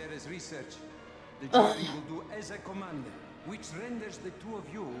have Zera's research. The jury will do as I commanded, which renders the two of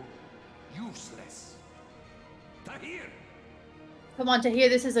you useless. Tahir! Come on, Tahir,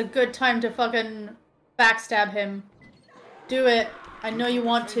 this is a good time to fucking backstab him. Do it. I know you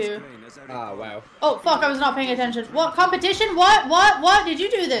want to. Ah, wow. Oh, fuck, I was not paying attention. What? Competition? What? What? Did you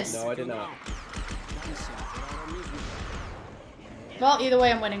do this? No, I did not. Well, either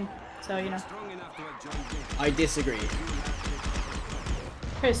way, I'm winning. So, you know. Strong enough to have joined me. I disagree.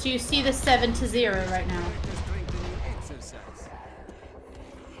 Chris, you see the 7-0 right now.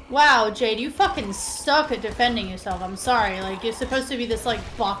 Wow, Jade, you fucking suck at defending yourself. I'm sorry. Like, you're supposed to be this, like,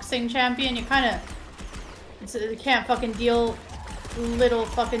 boxing champion. You kind of... You can't fucking deal little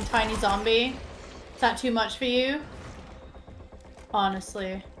fucking tiny zombie. Is that too much for you?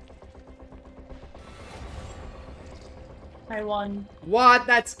 Honestly. I won. What?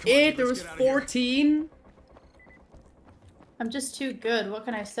 That's it? There was 14? I'm just too good. What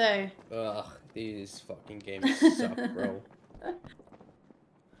can I say? Ugh, these fucking games suck, bro.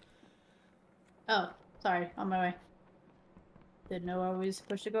 Oh, sorry. On my way. Didn't know where we were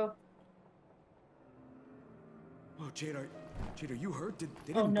supposed to go. Oh, Jade, are you hurt? They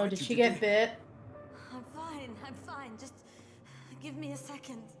Oh didn't no, bite did you, she they? get bit? I'm fine. Just give me a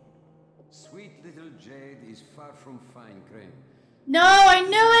second. Sweet little Jade is far from fine, Crane. No, I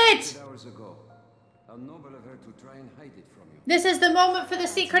knew it! 8 hours ago. How noble of her to try and hide it from you. This is the moment for the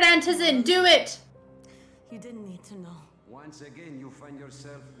secret antizin. Do it! You didn't need to know. Once again, you find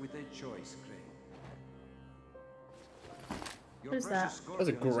yourself with a choice, Crane. Your What is that? precious That was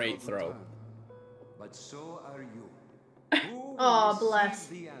a scorpion is great not throw. harmed, but so are you. Who Aw, will bless.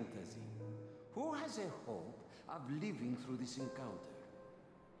 receive the antizin? Who has a hope of living through this encounter?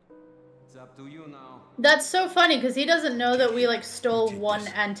 It's up to you now. That's so funny because he doesn't know that we like stole one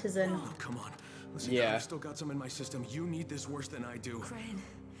antizin. Oh, come on. Listen, Yeah. I've still got some in my system. You need this worse than I do. Crane,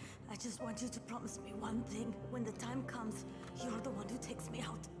 I just want you to promise me one thing. When the time comes, you're the one who takes me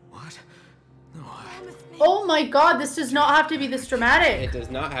out. What? No, Promise me. Oh my god, this does not have to be this dramatic. It does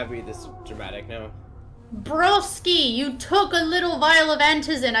not have to be this dramatic, no. Broski, you took a little vial of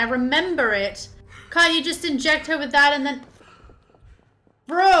antizin. I remember it. Can't you just inject her with that and then...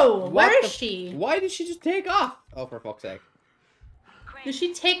 Bro, where is she? Why did she just take off? Oh, for fuck's sake. Did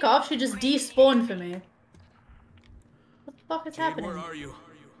she take off? She just despawned for me. What the fuck is Jade, happening? where are you?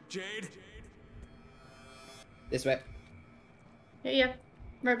 Jade? This way. Yeah,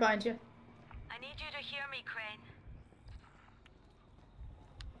 right behind you. I need you to hear me, Crane.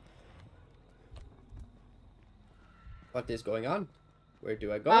 What is going on? Where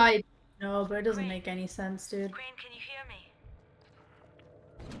do I go? I know, but it doesn't make any sense, dude. Crane, can you hear me?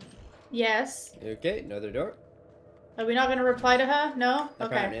 Yes. Okay, another door. Are we not gonna reply to her? No? Okay,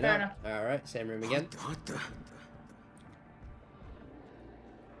 Apparently fair not. enough. Alright, same room again. What the?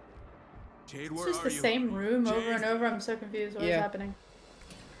 Jade, It's where just are the you? same room over Jade? and over. I'm so confused. What is Yeah. happening?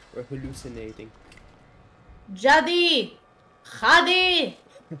 We're hallucinating. Jadi! Khadi!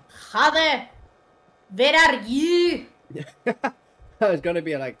 Khade! Where are you? I was gonna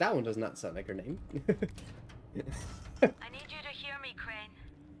be like, that one does not sound like her name. I need you to hear me, Crane.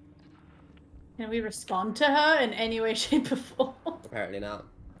 Can we respond to her in any way, shape, or form? Apparently not.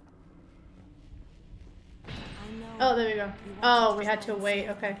 I know. Oh, there we go. You Oh, wanted we to had to try and wait.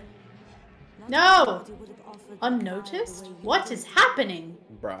 save Okay. me. Not No! everybody would have offered the power the Unnoticed? way you What did. is happening?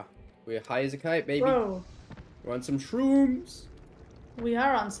 Bruh. We're high as a kite, baby. Bro, We want some shrooms. we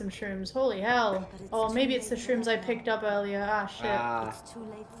are on some shrooms. Holy hell. But it's Oh, too maybe it's the late for shrooms I that picked now. up earlier. Ah, shit. Ah. It's too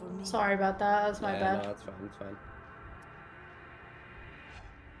late for me. Sorry about that. That's my Yeah, bad. no, it's fine, it's fine.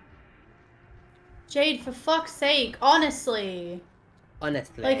 Jade, for fuck's sake. Honestly.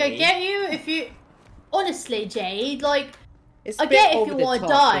 Honestly. Like, I get you if you... Honestly, Jade, like... It's I a bit get if over you the want to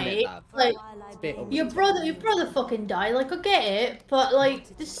top, die. innit, love? Like, While I It's a bit blame over your the brother fucking died. Like, I get it. But,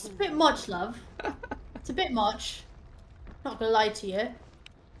 like, this is a bit much, love. It's a bit much. Not gonna lie to you.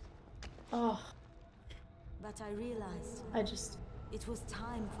 Oh, But I realized I just... it was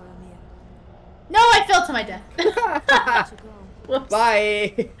time for Amir No, I fell to my death. to go. Whoops.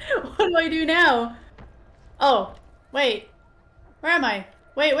 Bye! What do I do now? Oh, wait. Where am I?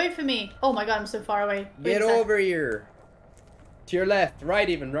 Wait for me. Oh my god, I'm so far away. Wait Get a sec. over here. To your left, right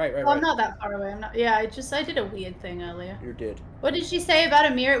even, right. Oh, I'm not that far away. I'm not. Yeah, I did a weird thing earlier. You're dead. What did she say about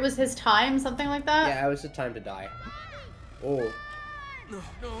Amir? It was his time, something like that? Yeah, it was the time to die. Oh.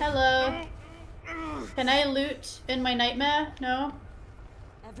 Hello. Can I loot in my nightmare? No?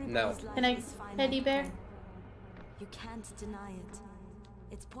 Everybody's Can I life is finite, teddy bear? Crane. You can't deny it.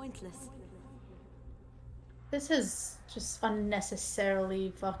 It's pointless. This is just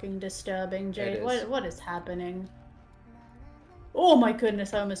unnecessarily fucking disturbing, Jade. It is. What is happening? Oh my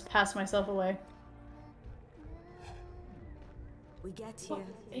goodness, I almost passed myself away. We get What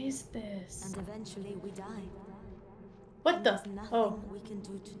here, is this? and eventually we die. What And the? there's nothing Oh. we can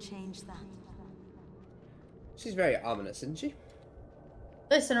do to change that. She's very ominous, isn't she?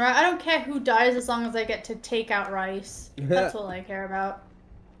 Listen, right? I don't care who dies as long as I get to take out Rice. That's all I care about.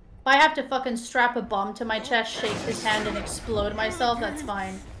 If I have to fucking strap a bomb to my chest, shake his hand, and explode myself, that's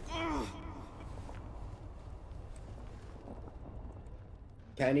fine.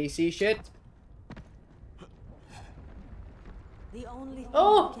 Can he see shit? The only thing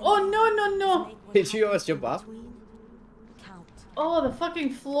Oh, we can oh do no, no, is no. make what Did you happens jump in up? between count. Oh, the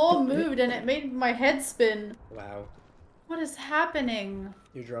fucking floor moved and it made my head spin. Wow. What is happening?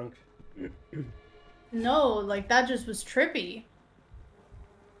 You're drunk. No, like that just was trippy.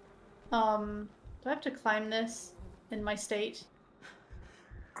 Do I have to climb this in my state?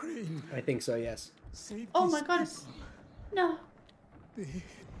 Crane, I think so, yes. save Oh these my god, it's... people. No. They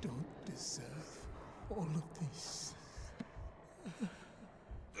don't deserve all of this.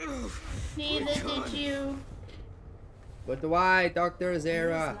 Neither did you. But why, Dr. His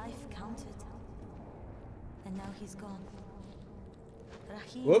Zara? life counted. And now he's gone.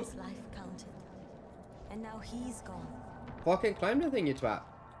 Rahim's Whoop. life counted. And now he's gone. Fucking climb the thing, you twat.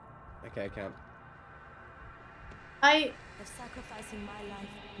 Okay, I can't. If sacrificing my life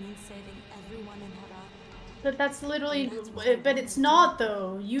means saving everyone in Hara, But that's literally... But it's not,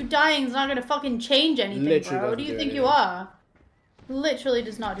 though. You dying's not gonna fucking change anything, Literally bro. What do doesn't you do think you anything. are? Literally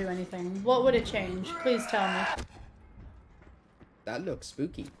does not do anything. What would it change? Please tell me. That looks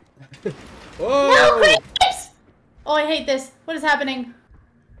spooky. No, Oh! creeps! Oh, I hate this. What is happening?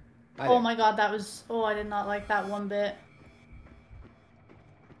 I Oh did. my god, that was... Oh, I did not like that one bit.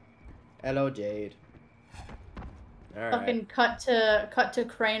 Hello, Jade. Alright. Fucking cut to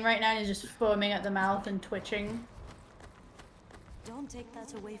Crane right now and he's just foaming at the mouth and twitching. don't take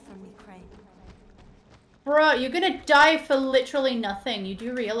that away from me, Crane. Bro, you're gonna die for literally nothing. You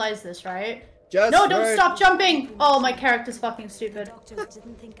do realize this, right? Just No, don't for- stop jumping! Oh, my character's fucking The stupid. doctors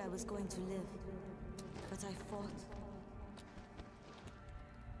didn't think I was going to live, but I fought.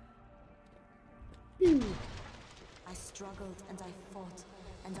 I struggled and I fought,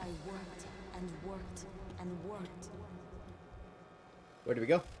 and I worked and worked and worked. Where do we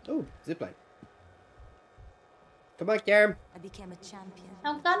go? Oh, zipline. Come on, Karen. I became a champion.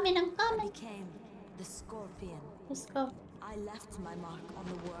 I'm coming, I'm I coming. became the Scorpion. Let's go. I left my mark on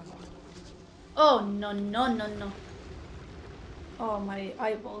the world. Oh, no, no, no, no. Oh, my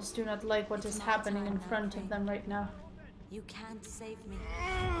eyeballs do not like what is happening in front of them right now. You can't save me.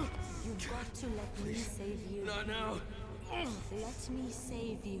 You've got to let me save you. Not now. Let me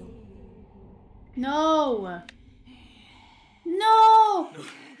save you. No! No!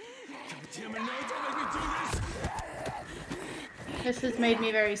 Damn it, no, don't make me do this! This has made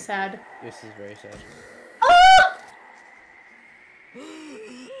me very sad. This is very sad. Ah!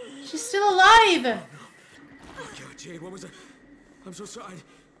 She's still alive! Oh, God, Jade, what was that? I'm so sorry.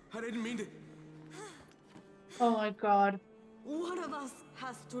 I didn't mean to. Oh my god. One of us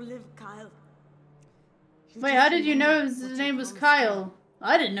has to live, Kyle. Wait, how did you know his name was Kyle?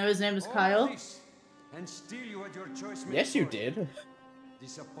 I didn't know his name was All Kyle. this, and still you had your choice made Yes, you for did.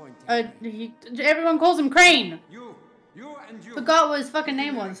 Disappointing. Everyone calls him Crane. You and you. Forgot what his fucking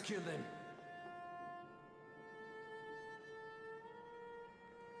name You was. kill them.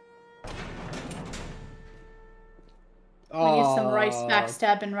 I'm gonna use some rice Aw,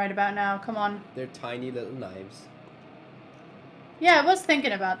 backstabbing right about now. Come on. They're tiny little knives. Yeah, I was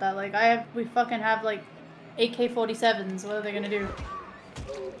thinking about that. Like, we fucking have like AK-47s. What are they gonna do?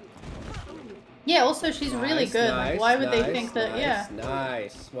 Yeah. Also, she's really Nice, good. nice, Like, why would they nice, think that? nice, Yeah.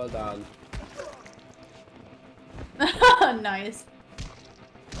 Nice. Well done. Nice.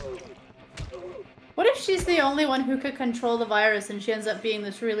 What if she's the only one who could control the virus and she ends up being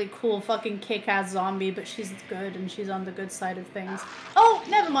this really cool fucking kick-ass zombie, but she's good and she's on the good side of things? Oh,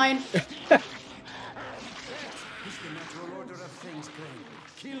 never mind. It's the natural order of things, Crane.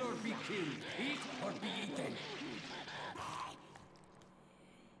 Kill or be killed. Eat or be eaten.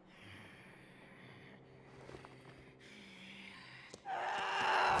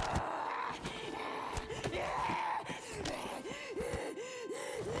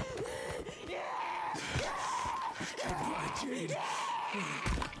 Goodbye, Jade.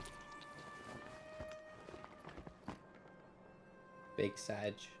 Big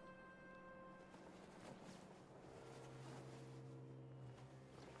Sag.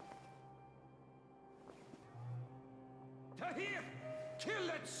 Tahir! Kill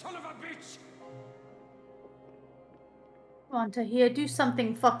that son of a bitch! Come on, Tahir, do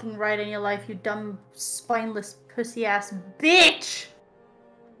something fucking right in your life, you dumb, spineless, pussy-ass bitch!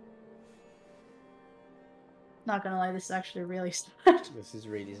 Not gonna lie, this is actually really sad. This is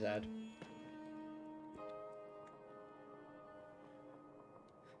really sad.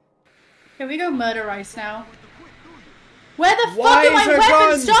 Can we go murder Rice now? Where the Why fuck are is my there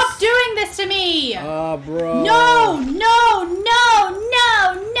weapons? guns? Stop doing this to me! Ah, bro. No! No! No!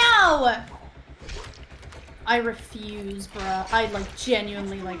 No! No! I refuse, bruh. I, like,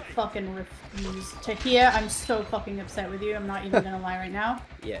 genuinely, like, fucking refuse. Tahir, I'm so fucking upset with you. I'm not even gonna lie right now.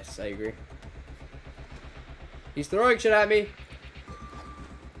 Yes, I agree. He's throwing shit at me.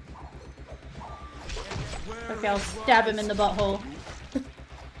 Okay, I'll stab him in the butthole.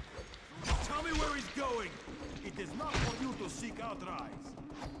 Tell me where he's going. It is not for you to seek out Rise.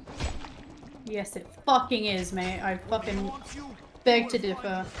 Yes, it fucking is, mate. I fucking beg to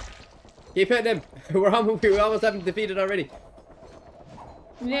differ. Keep hitting him. We almost have him defeated already.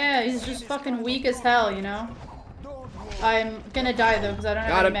 Yeah, he's just fucking weak as hell, you know? I'm gonna die though, because I don't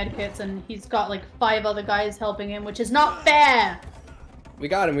have any medkits, and he's got like 5 other guys helping him, which is not fair! We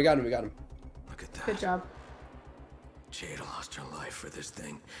got him, we got him, we got him. Look at that. Good job. Jade lost her life for this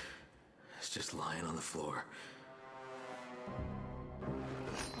thing. It's just lying on the floor.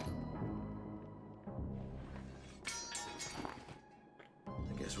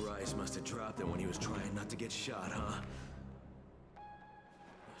 I guess Rice must have dropped it when he was trying not to get shot, huh? Oh,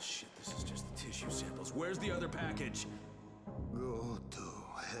 shit, this is just the tissue samples. Where's the other package? Go to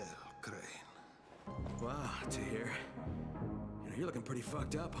hell, Crane. Wow, Tahir. You know, you're looking pretty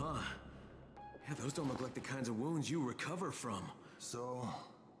fucked up, huh? Yeah, those don't look like the kinds of wounds you recover from. So,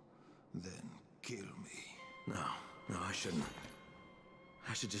 then kill me. No, I shouldn't.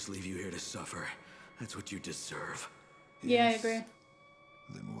 I should just leave you here to suffer. That's what you deserve. Yeah, I agree.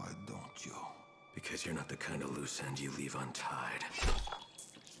 Then why don't you? Because you're not the kind of loose end you leave untied.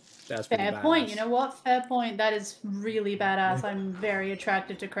 That's fair point. You know what? Fair point. That is really badass. I'm very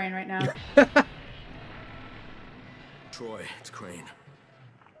attracted to Crane right now. Troy, it's Crane.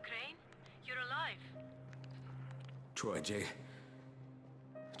 Crane, you're alive. Troy,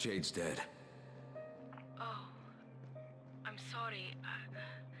 Jade's dead. Oh, I'm sorry.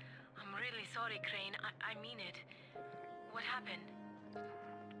 I'm really sorry, Crane. I mean it. What happened?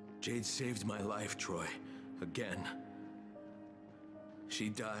 Jade saved my life, Troy. Again. She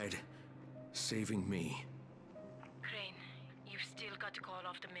died, saving me. Crane, you've still got to call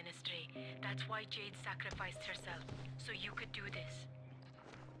off the ministry. That's why Jade sacrificed herself, so you could do this.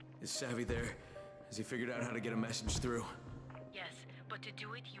 Is Savvy there? Has he figured out how to get a message through? Yes, but to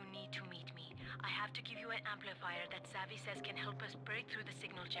do it, you need to meet me. I have to give you an amplifier that Savvy says can help us break through the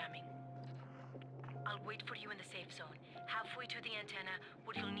signal jamming. I'll wait for you in the safe zone, halfway to the antenna,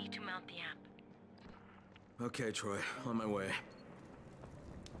 where you'll need to mount the amp. Okay, Troy, on my way.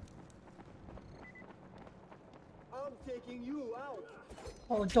 I'm taking you out.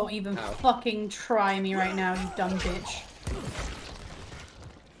 Oh, don't even fucking try me right now, you dumb bitch.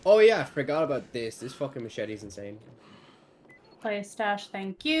 Oh yeah, I forgot about this. This fucking machete's insane. Play a stash,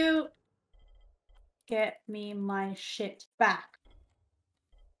 thank you. Get me my shit back.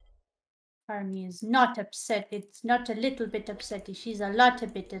 Army is not upset. It's not a little bit upsetty. She's a lot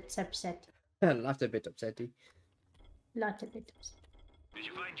of bit upset. A lot of bit upsetty. Lot of bit upset. Did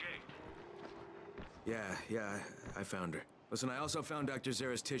you find Jade? Yeah, I found her. Listen, I also found Dr.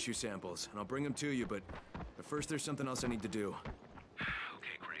 Zera's tissue samples, and I'll bring them to you, but first there's something else I need to do.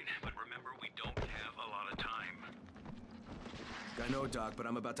 Okay, Crane, but remember, we don't have a lot of time. I know, Doc, but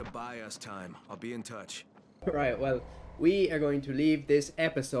I'm about to buy us time. I'll be in touch. Right, well, we are going to leave this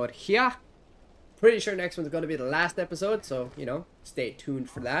episode here. Pretty sure next one's going to be the last episode, so, you know, stay tuned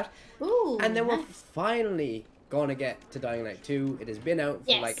for that. Ooh, and then nice. we're finally going to get to Dying Light 2. It has been out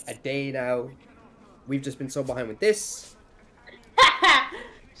for like a day now. We've just been so behind with this.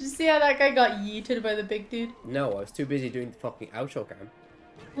 Did you see how that guy got yeeted by the big dude? No, I was too busy doing the fucking outro cam.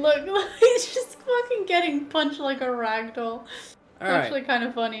 Look, he's just fucking getting punched like a ragdoll. Actually kind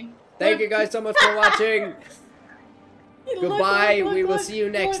of funny. Thank you guys so much for watching. Goodbye. We will see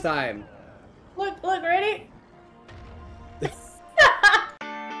you next time. Look, ready?